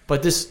 right?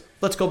 But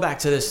let's go back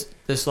to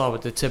this law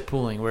with the tip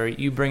pooling, where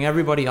you bring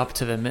everybody up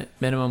to the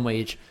minimum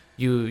wage.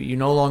 You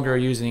no longer are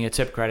using a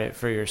tip credit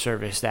for your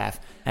service staff,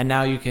 and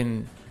now you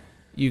can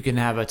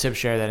have a tip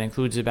share that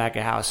includes the back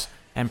of house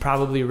and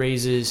probably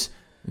raises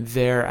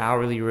their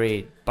hourly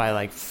rate by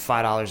like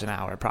 $5 an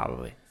hour,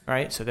 probably,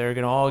 right? So they're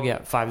gonna all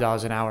get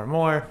 $5 an hour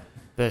more.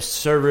 The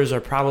servers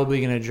are probably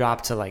gonna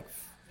drop like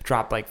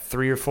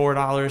 $3 or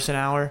 $4 an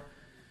hour,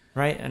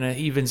 right? And it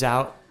evens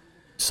out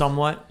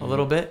somewhat a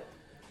little bit.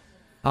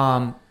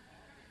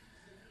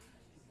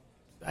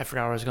 I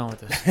forgot where I was going with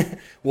this.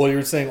 Well, you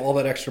were saying all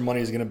that extra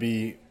money is going to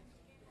be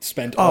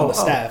spent on the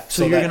staff.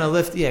 So you're going to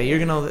lift,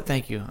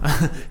 thank you.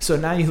 So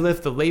now you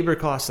lift the labor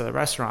cost of the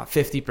restaurant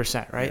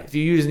 50%, right? Yeah. If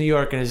you use New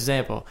York as an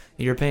example,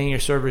 you're paying your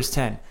servers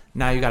 10.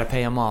 Now you got to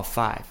pay them all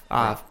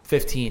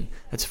 15.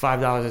 That's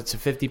 $5. It's a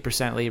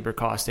 50% labor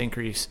cost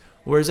increase.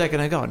 Where's that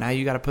going to go? Now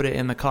you got to put it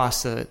in the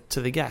cost to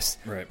the guest.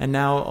 Right. And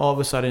now all of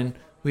a sudden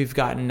we've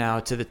gotten now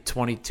to the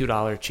 $22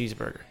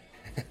 cheeseburger.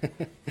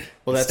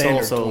 Well, that's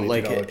also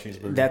like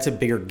that's a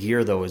bigger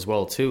gear though as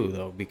well too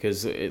though,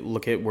 because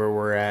look at where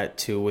we're at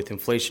too with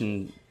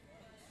inflation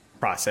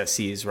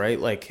processes, right?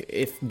 Like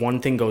if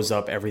one thing goes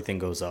up, everything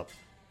goes up,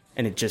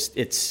 and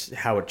it's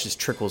how it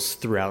just trickles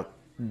throughout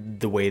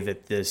the way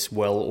that this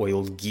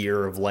well-oiled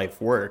gear of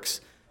life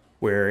works.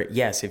 Where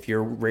yes, if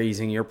you're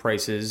raising your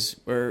prices,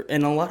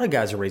 and a lot of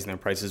guys are raising their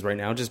prices right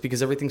now just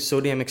because everything's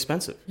so damn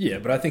expensive. Yeah,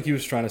 but I think he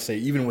was trying to say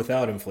even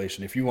without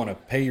inflation, if you want to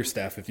pay your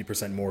staff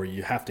 50% more,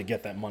 you have to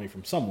get that money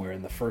from somewhere,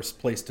 and the first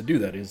place to do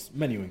that is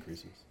menu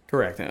increases.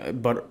 Correct,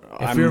 but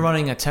if you're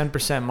running a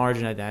 10%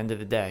 margin at the end of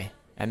the day,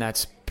 and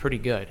that's pretty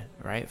good,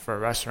 right, for a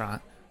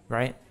restaurant,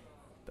 right?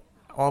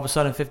 All of a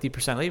sudden,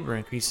 50% labor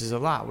increase is a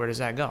lot. Where does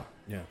that go?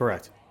 Yeah,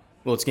 correct.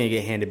 Well, it's going to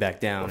get handed back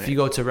down. If you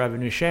go to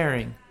revenue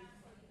sharing,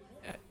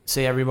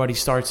 say everybody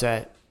starts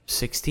at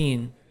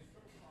 16,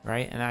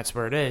 right? And that's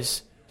where it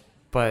is.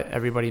 But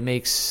everybody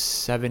makes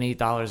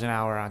 $7-8 an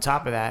hour on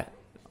top of that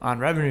on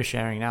revenue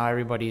sharing. Now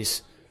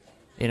everybody's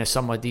in a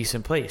somewhat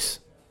decent place.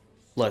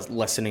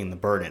 Lessening the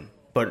burden.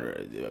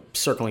 But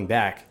circling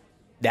back,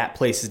 that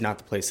place is not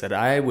the place that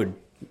I would,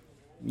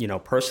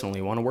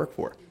 personally want to work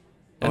for.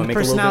 And the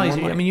personalities,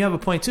 you have a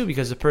point too,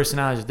 because the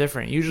personalities are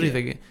different.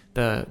 Usually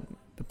the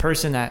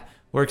person that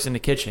works in the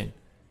kitchen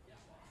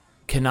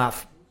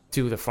cannot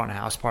do the front of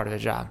house part of the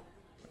job.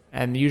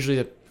 And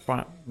usually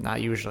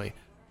not usually.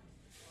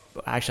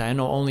 Actually, I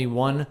know only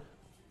one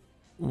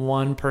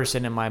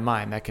person in my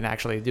mind that can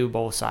actually do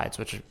both sides,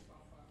 which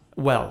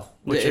blows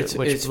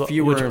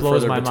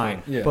my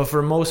mind. Yeah. But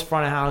for most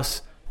front of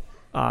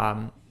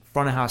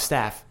house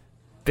staff,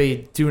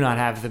 they do not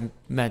have the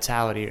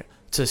mentality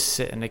to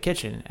sit in the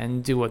kitchen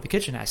and do what the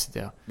kitchen has to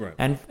do. Right.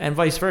 And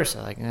vice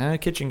versa.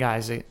 Like kitchen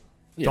guys,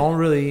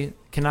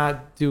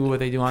 cannot do what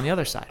they do on the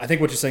other side. I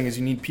think what you're saying is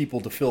you need people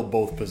to fill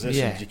both positions.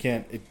 Yeah. You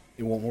can't.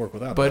 It won't work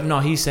without. But no,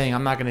 he's saying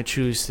I'm not going to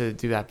choose to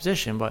do that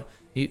position. But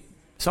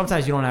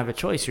sometimes you don't have a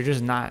choice. You're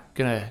just not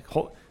going to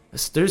hold.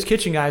 There's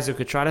kitchen guys that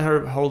could try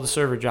to hold a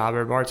server job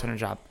or a bartender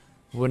job,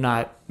 would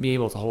not be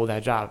able to hold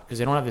that job because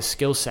they don't have the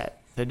skill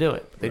set to do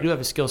it. But they do have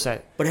a skill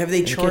set. But have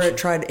they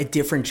tried a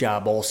different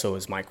job also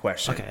is my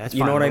question. Okay, that's fine.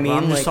 You know what I mean?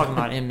 I'm just like, talking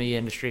about in the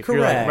industry.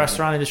 Correct. If you're like,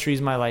 restaurant industry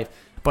is my life.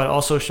 But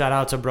also shout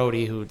out to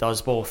Brody, who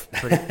does both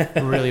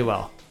really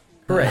well.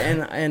 Correct,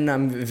 and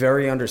I'm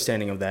very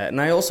understanding of that.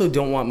 And I also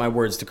don't want my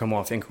words to come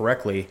off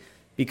incorrectly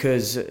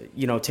because,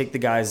 take the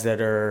guys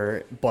that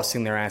are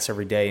busting their ass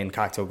every day in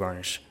cocktail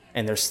garnish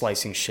and they're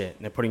slicing shit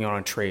and they're putting it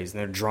on trays and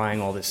they're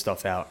drying all this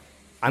stuff out.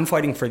 I'm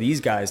fighting for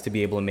these guys to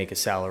be able to make a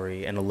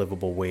salary and a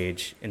livable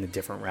wage in a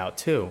different route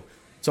too.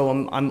 So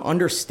I'm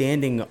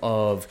understanding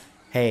of,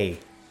 hey,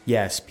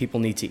 yes,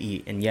 people need to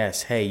eat. And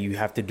yes, hey, you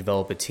have to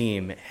develop a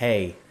team.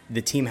 Hey,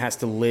 the team has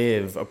to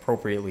live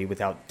appropriately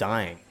without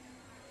dying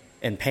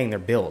and paying their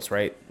bills,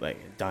 right?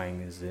 Like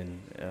dying is an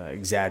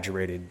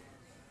exaggerated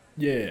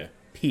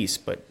piece,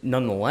 but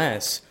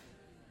nonetheless,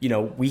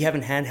 we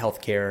haven't had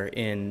healthcare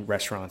in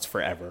restaurants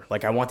forever.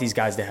 Like I want these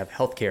guys to have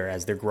healthcare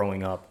as they're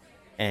growing up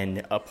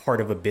and a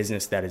part of a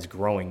business that is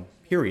growing,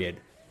 period.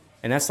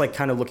 And that's like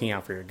kind of looking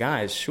out for your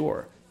guys,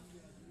 sure.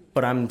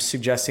 But I'm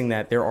suggesting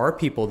that there are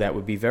people that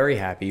would be very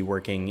happy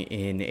working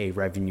in a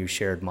revenue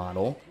shared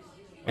model.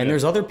 And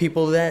there's other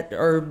people that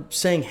are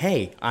saying,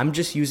 hey, I'm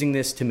just using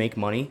this to make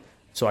money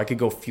so I could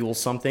go fuel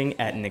something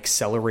at an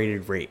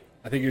accelerated rate.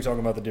 I think you're talking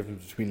about the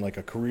difference between like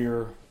a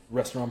career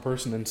restaurant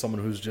person and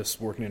someone who's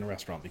just working in a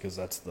restaurant because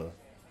that's the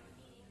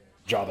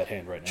job at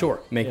hand right now. Sure,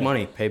 make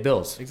money, pay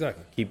bills.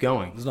 Exactly. Keep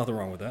going. There's nothing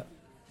wrong with that.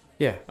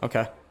 Yeah,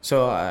 okay.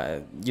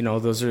 So,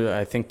 those are,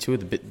 I think, two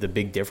of the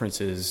big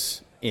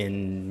differences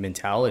in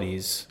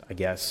mentalities, I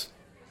guess,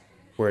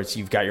 where it's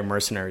you've got your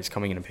mercenaries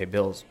coming in to pay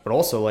bills. But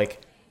also, like,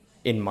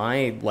 in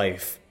my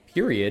life,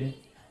 period,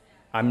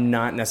 I'm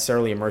not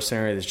necessarily a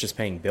mercenary that's just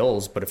paying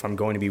bills, but if I'm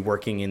going to be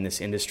working in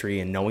this industry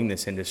and knowing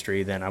this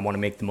industry, then I want to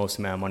make the most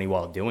amount of money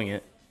while doing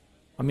it.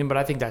 I mean, but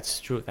I think that's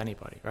true with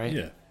anybody, right?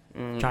 Yeah.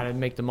 Try to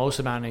make the most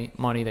amount of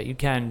money that you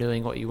can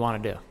doing what you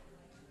want to do.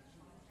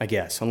 I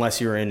guess,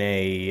 unless you're in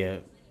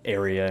a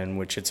area in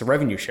which it's a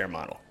revenue share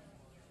model.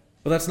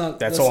 But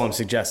that's all I'm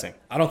suggesting.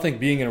 I don't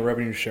think being in a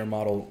revenue share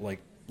model like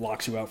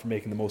locks you out from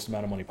making the most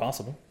amount of money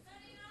possible.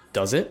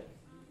 Does it?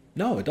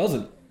 No, it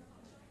doesn't.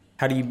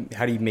 How do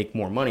you make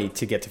more money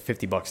to get to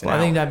 $50 an Well, hour?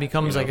 I think that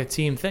becomes like a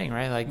team thing,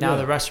 right? Like now Yeah.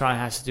 the restaurant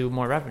has to do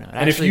more revenue.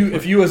 And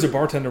if you as a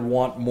bartender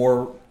want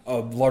a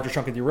larger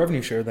chunk of your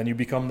revenue share, then you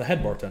become the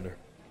head bartender.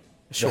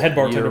 Sure, The head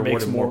bartender you're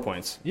makes awarded more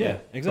points. Yeah,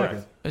 exactly.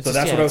 Correct. It's So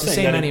that's what I was it's the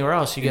saying. same that anywhere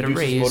else. You get a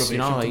induces raise,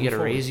 motivation you to get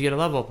move a raise, forward. you get a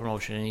level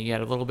promotion, and you get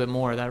a little bit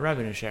more of that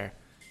revenue share.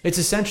 It's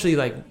essentially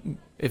like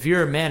if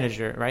you're a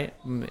manager, right?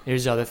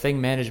 Here's the other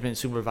thing: management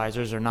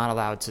supervisors are not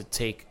allowed to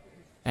take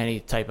any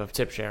type of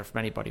tip share from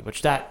anybody,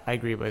 which that I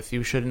agree with.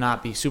 You should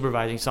not be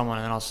supervising someone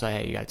and then also say,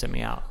 hey, you got to tip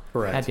me out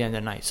Correct. at the end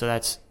of the night. So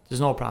there's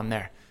no problem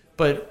there.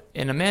 But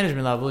in a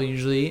management level,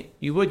 usually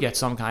you would get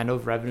some kind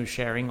of revenue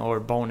sharing or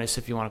bonus,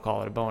 if you want to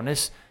call it a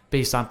bonus,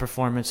 based on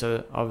performance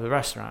of the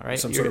restaurant, right?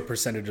 Some sort of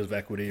percentage of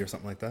equity or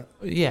something like that.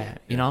 Yeah,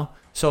 you know?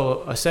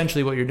 So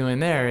essentially what you're doing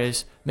there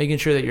is making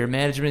sure that your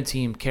management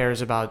team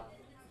cares about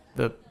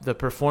the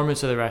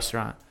performance of the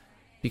restaurant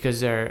because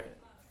they're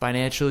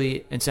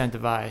financially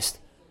incentivized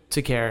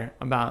to care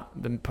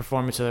about the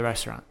performance of the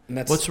restaurant. And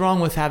that's- What's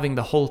wrong with having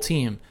the whole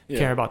team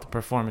care about the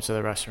performance of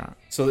the restaurant?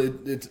 So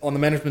it's on the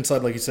management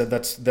side, like you said,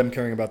 that's them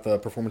caring about the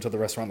performance of the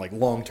restaurant, like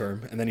long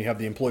term, and then you have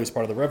the employees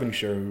part of the revenue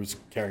share who's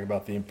caring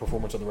about the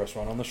performance of the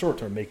restaurant on the short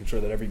term, making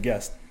sure that every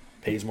guest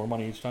pays more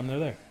money each time they're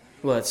there.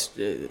 Well, it's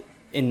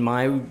in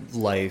my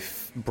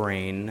life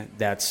brain.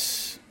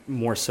 That's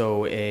more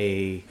so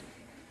I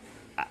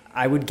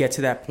would get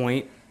to that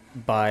point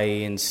by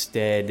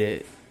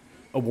instead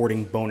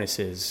awarding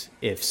bonuses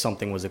if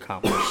something was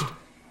accomplished,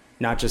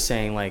 not just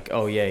saying like,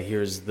 oh yeah,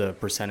 here's the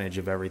percentage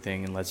of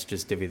everything and let's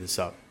just divvy this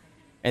up.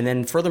 And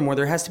then furthermore,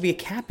 there has to be a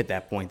cap at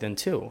that point then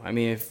too. I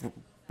mean, if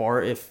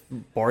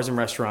bars and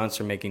restaurants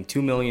are making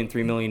 $2 million,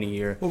 $3 million a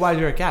year, Well, why is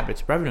there a cap?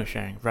 It's revenue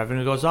sharing. If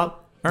revenue goes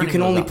up, you earning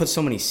can goes only up. put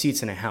so many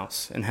seats in a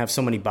house and have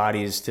so many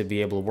bodies to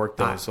be able to work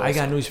those. I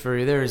got news for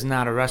you. There is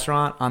not a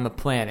restaurant on the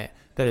planet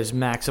that has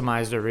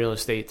maximized their real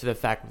estate to the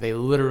fact that they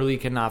literally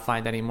cannot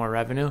find any more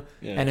revenue.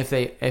 Yeah. And if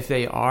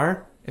they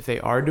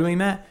are doing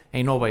that,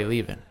 ain't nobody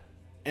leaving.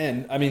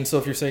 And I mean, so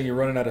if you're saying you're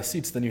running out of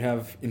seats, then you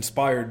have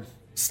inspired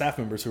staff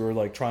members who are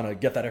like trying to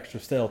get that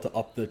extra sale to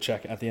up the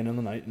check at the end of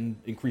the night and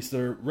increase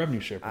their revenue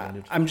share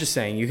percentage. I'm just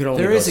saying you could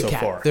only There go is a so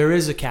cap. far. There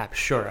is a cap,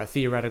 sure, a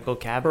theoretical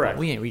cap, Correct. but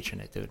we ain't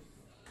reaching it, dude.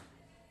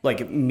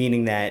 Like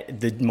meaning that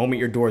the moment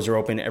your doors are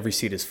open, every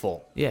seat is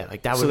full. Yeah,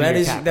 like that would So be that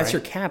your is cap, that's right?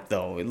 your cap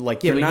though.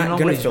 Like Yeah, you're but not going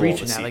to nobody's fill all the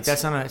reaching that. seats.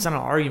 Like it's not an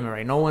argument,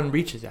 right? No one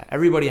reaches that.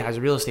 Everybody has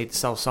real estate to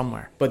sell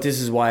somewhere. But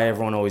this is why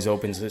everyone always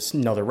opens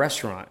another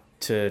restaurant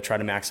to try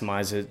to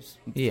maximize it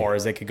as far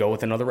as they could go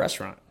with another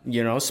restaurant.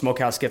 You know,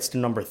 Smokehouse gets to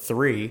number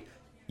 3.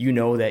 You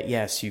know that,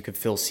 yes, you could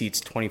fill seats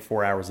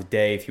 24 hours a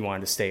day if you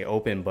wanted to stay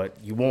open, but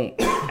you won't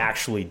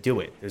actually do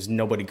it. There's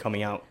nobody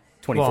coming out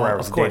 24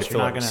 hours of a day course, to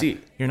fill every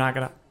seat. You're not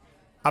gonna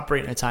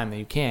operate in a time that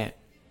you can't.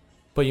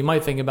 But you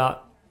might think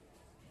about,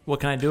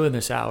 what can I do in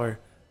this hour?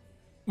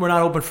 We're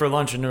not open for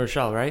lunch in New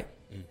Rochelle, right?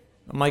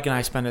 Mike and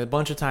I spend a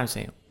bunch of time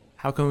saying,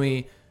 how can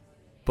we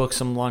book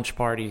some lunch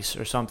parties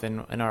or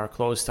something in our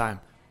closed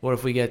time? What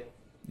if we get,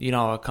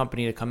 a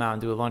company to come out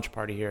and do a lunch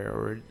party here,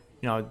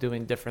 or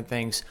doing different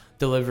things,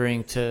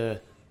 delivering to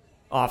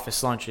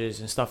office lunches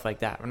and stuff like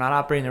that. We're not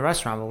operating the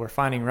restaurant, but we're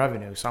finding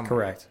revenue somewhere.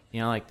 Correct.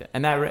 Like that.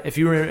 And that if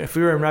we were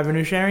in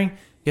revenue sharing,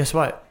 guess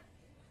what?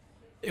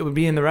 It would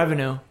be in the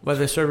revenue whether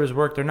the servers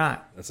worked or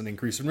not. That's an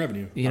increase in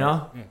revenue.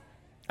 Yeah.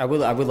 I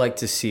would like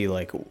to see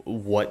like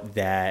what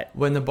that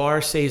When the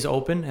bar stays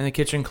open and the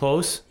kitchen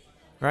closed,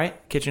 right?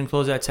 Kitchen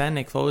closed at 10,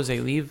 they close, they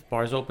leave.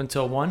 Bar's open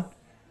till 1.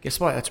 Guess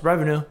what? That's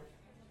revenue.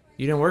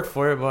 You didn't work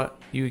for it, but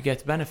you get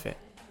the benefit.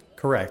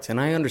 correct, and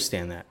I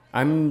understand that.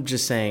 I'm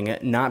just saying,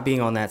 not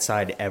being on that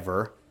side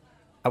ever,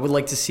 I would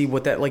like to see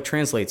what that like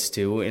translates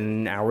to in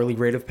an hourly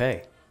rate of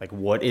pay. Like,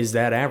 what is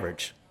that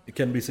average? It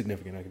can be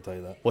significant, I can tell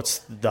you that. What's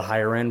the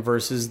higher end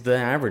versus the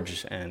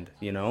average end?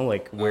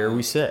 Like where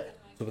we sit.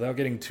 So without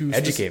getting too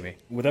Educate me.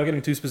 Without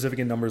getting too specific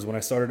in numbers, when I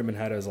started at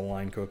Manhattan as a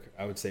line cook,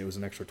 I would say it was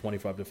an extra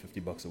 $25 to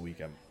 $50 a week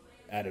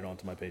added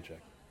onto my paycheck.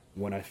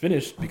 When I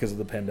finished, because of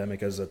the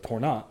pandemic, as a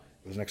tournant,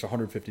 it was an extra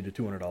 $150 to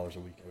 $200 a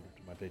week added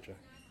to my paycheck.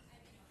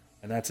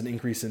 And that's an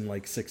increase in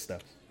like 6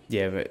 steps.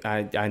 Yeah, but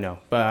I know.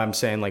 But I'm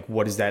saying, like,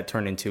 what does that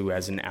turn into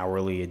as an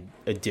hourly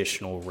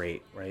additional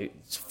rate, right?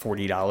 It's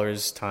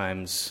 $40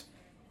 times,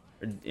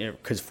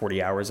 because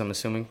 40 hours, I'm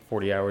assuming.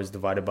 40 hours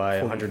divided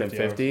by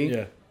 150.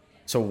 Yeah.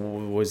 So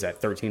what was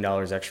that,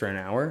 $13 extra an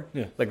hour?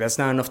 Yeah. Like, that's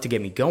not enough to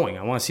get me going.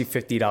 I want to see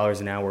 $50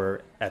 an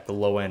hour at the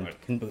low end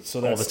So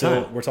all that's the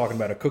still, time. we're talking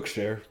about a cook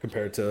share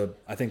compared to,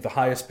 I think, the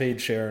highest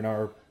paid share in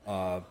our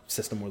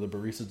system were the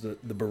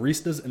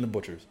baristas and the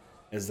butchers,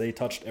 as they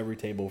touched every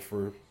table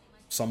for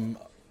some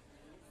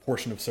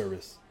portion of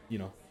service. You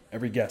know,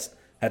 every guest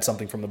had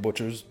something from the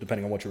butchers,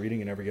 depending on what you're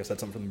eating, and every guest had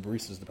something from the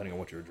baristas, depending on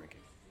what you were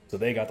drinking. So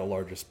they got the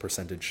largest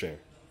percentage share.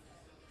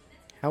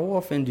 How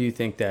often do you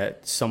think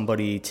that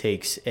somebody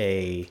takes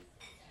a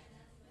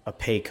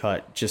pay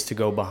cut just to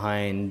go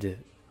behind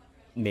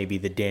maybe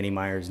the Danny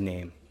Myers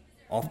name,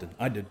 Often,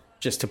 I did.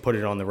 just to put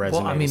it on the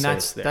resume? Well, I mean, to say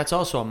it's there? that's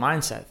also a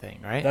mindset thing,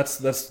 right? That's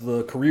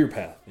the career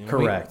path. You know?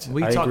 Correct.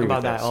 We I talk agree about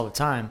with that this. all the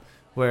time,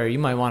 where you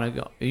might want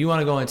to go. You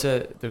want to go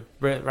into the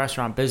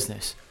restaurant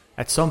business.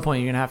 At some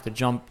point, you're gonna have to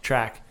jump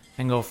track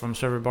and go from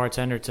server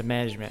bartender to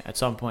management. At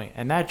some point,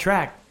 and that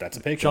track That's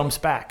a pay cut. jumps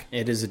back,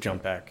 It is a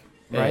jump back,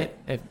 right?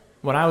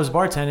 When I was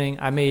bartending,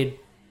 I made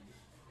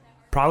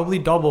probably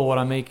double what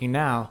I'm making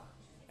now,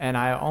 and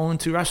I own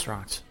 2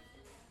 restaurants.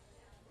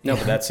 No,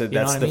 but that's know the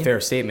what I mean? fair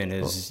statement.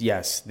 Is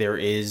yes, there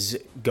is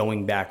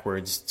going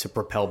backwards to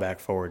propel back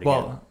forward again.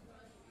 Well,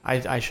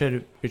 I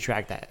should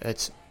retract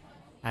that.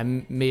 I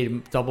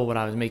made double what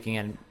I was making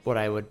and what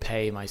I would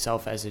pay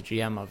myself as a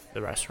GM of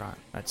the restaurant.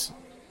 That's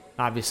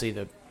obviously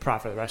the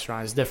profit of the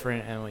restaurant is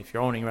different, and if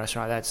you're owning a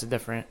restaurant, that's a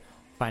different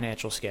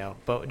financial scale.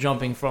 But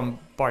jumping from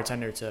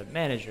bartender to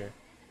manager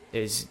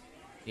is,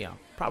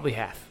 probably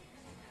half,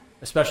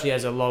 especially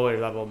as a lower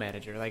level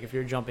manager. Like if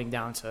you're jumping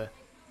down to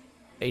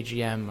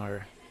AGM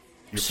or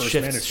Your first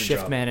shift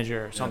management job.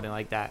 manager or something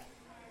like that,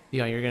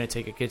 you're going to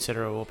take a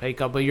considerable pay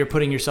cut, but you're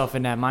putting yourself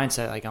in that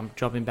mindset, like I'm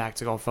jumping back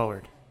to go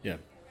forward. Yeah.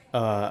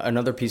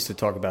 Another piece to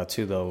talk about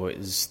too, though,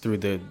 is through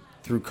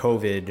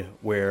COVID,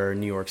 where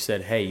New York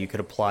said, "Hey, you could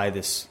apply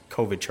this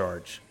COVID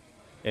charge,"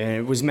 and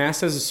it was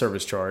masked as a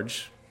service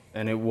charge,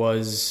 and it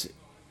was,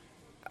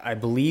 I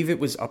believe, it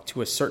was up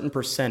to a certain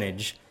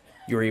percentage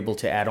you're able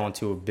to add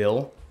onto a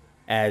bill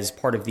as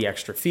part of the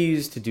extra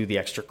fees to do the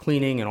extra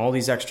cleaning and all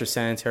these extra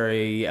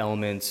sanitary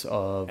elements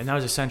of. And that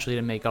was essentially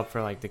to make up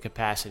for like the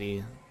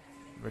capacity,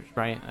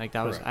 right? Like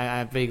that was,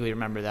 I vaguely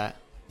remember that.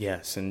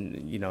 Yes,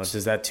 and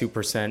does that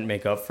 2%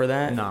 make up for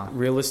that? No.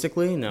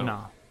 Realistically, no.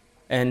 No,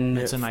 And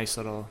it's a nice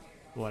little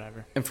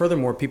whatever. And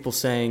furthermore, people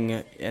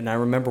saying, and I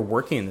remember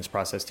working in this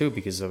process too,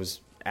 because I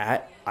was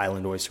at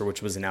Island Oyster,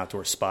 which was an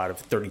outdoor spot of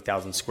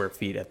 30,000 square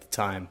feet at the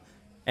time,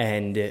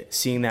 and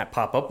seeing that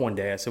pop up one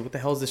day, I said, "What the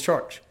hell is this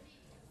charge?"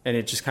 And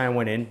it just kind of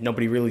went in.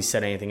 Nobody really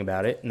said anything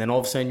about it. And then all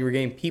of a sudden, you were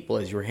getting people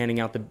as you were handing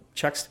out the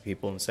checks to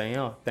people and saying,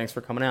 "Oh, thanks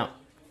for coming out.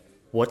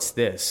 What's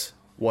this?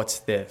 What's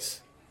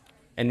this?"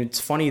 And it's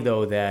funny,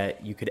 though,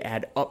 that you could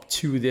add up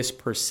to this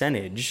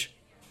percentage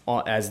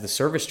as the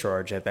service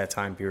charge at that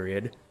time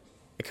period.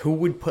 Like, who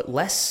would put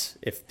less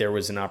if there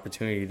was an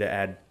opportunity to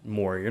add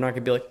more? You're not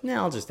going to be like,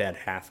 "Nah, I'll just add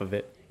half of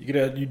it."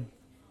 You'd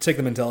take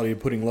the mentality of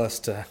putting less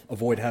to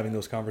avoid having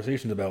those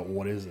conversations about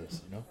what is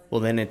this, Well,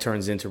 then it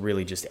turns into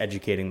really just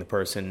educating the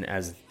person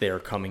as they're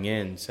coming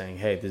in, saying,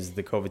 "Hey, this is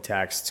the COVID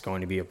tax. It's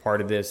going to be a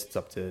part of this. It's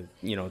up to,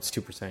 it's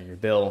 2% of your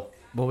bill."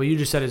 But what you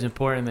just said is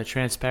important. The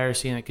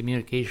transparency and the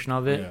communication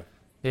of it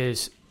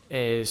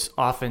is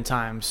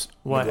oftentimes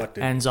what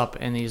Neglected. ends up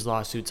in these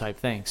lawsuit type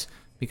things,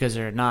 because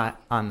they're not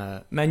on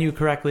the menu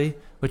correctly.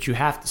 But you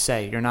have to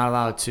say you're not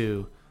allowed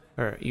to,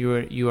 or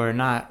you are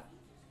not.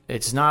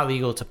 It's not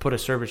legal to put a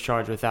service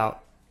charge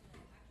without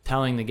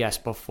telling the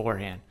guest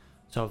beforehand.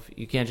 So if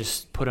you can't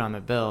just put it on the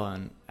bill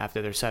and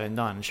after they're said and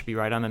done, it should be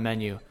right on the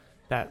menu.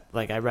 That,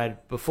 like I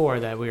read before,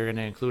 that we were going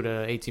to include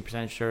a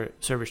 18%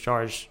 service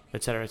charge,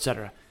 et cetera, et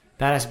cetera.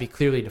 That has to be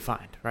clearly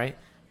defined, right?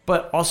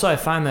 But also I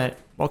find that,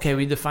 okay,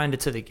 we defined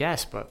it to the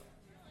guest, but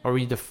are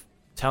we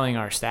telling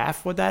our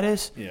staff what that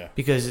is? Yeah.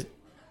 Because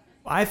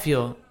I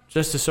feel,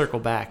 just to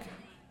circle back,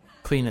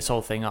 clean this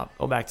whole thing up,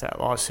 go back to that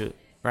lawsuit,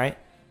 right?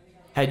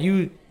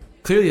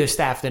 Clearly the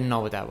staff didn't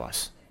know what that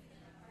was.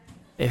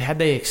 Had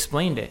they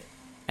explained it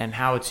and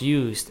how it's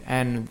used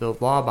and the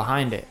law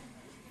behind it,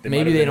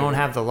 maybe they don't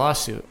have the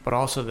lawsuit, but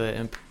also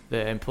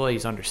the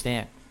employees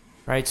understand,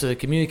 right? So the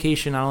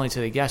communication not only to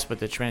the guests, but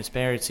the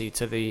transparency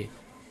to the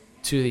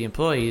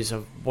employees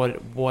of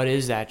what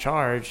is that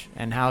charge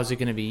and how is it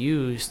going to be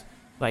used?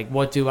 Like,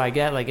 what do I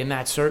get? Like in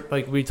that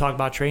like we talked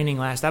about training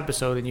last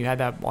episode, and you had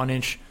that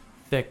 1-inch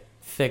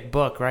thick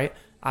book, right?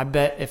 I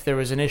bet if there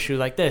was an issue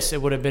like this, it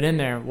would have been in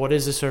there. What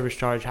is the service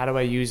charge? How do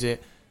I use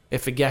it?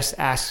 If a guest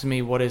asks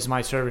me what is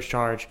my service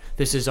charge,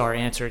 this is our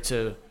answer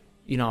to,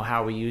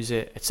 how we use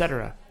it,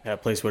 etc.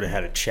 That place would have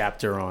had a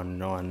chapter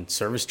on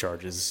service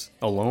charges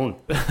alone.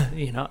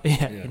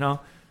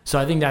 So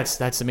I think that's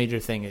the major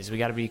thing, is we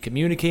got to be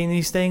communicating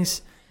these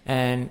things.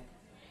 And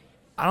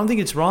I don't think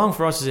it's wrong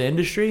for us as an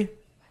industry,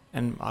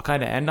 and I'll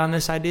kind of end on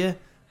this idea,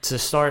 to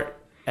start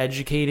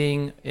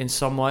educating in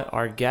somewhat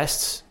our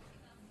guests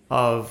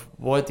of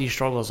what these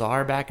struggles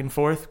are back and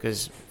forth,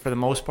 because for the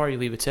most part, you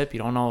leave a tip, you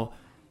don't know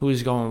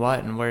who's going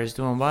what and where is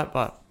doing what.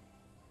 But,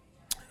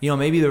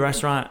 maybe the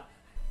restaurant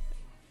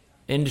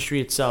industry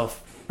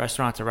itself,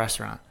 restaurant to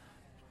restaurant,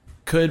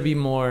 could be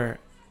more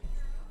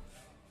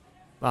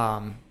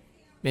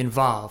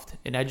involved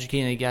in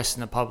educating the guests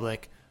and the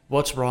public.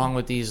 What's wrong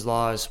with these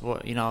laws?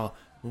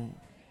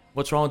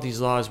 What's wrong with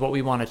these laws? What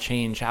we want to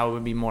change? How it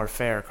would be more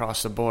fair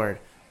across the board,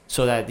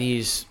 so that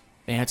these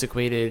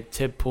antiquated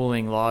tip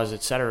pooling laws,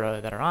 etc.,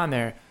 that are on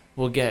there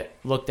will get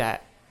looked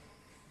at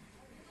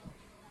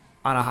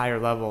on a higher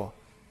level,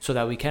 so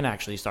that we can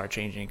actually start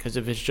changing. Because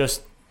if it's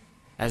just,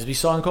 as we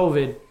saw in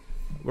COVID,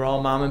 we're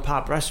all mom and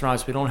pop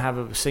restaurants, we don't have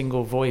a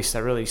single voice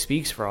that really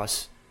speaks for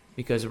us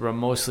because we're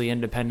mostly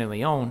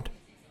independently owned.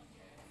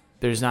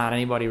 There's not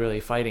anybody really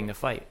fighting the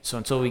fight. So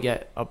until we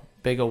get a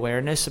big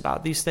awareness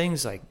about these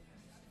things,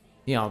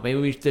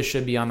 maybe this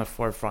should be on the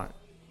forefront,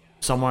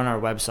 somewhere on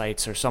our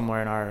websites or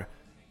somewhere in our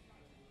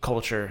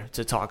culture,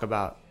 to talk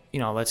about,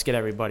 let's get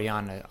everybody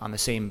on the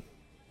same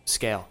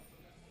scale.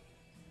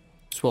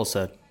 It's well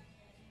said.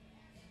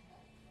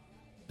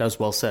 That was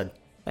well said.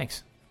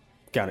 Thanks.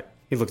 Got it.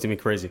 He looked at me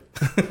crazy.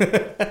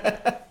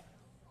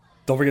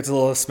 Don't forget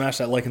to smash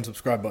that like and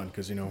subscribe button,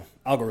 because,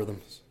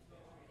 algorithms.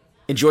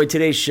 Enjoyed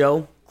today's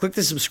show? Click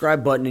the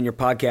subscribe button in your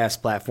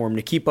podcast platform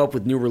to keep up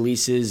with new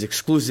releases,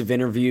 exclusive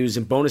interviews,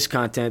 and bonus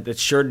content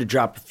that's sure to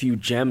drop a few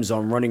gems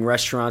on running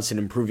restaurants and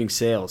improving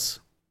sales.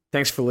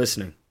 Thanks for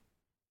listening.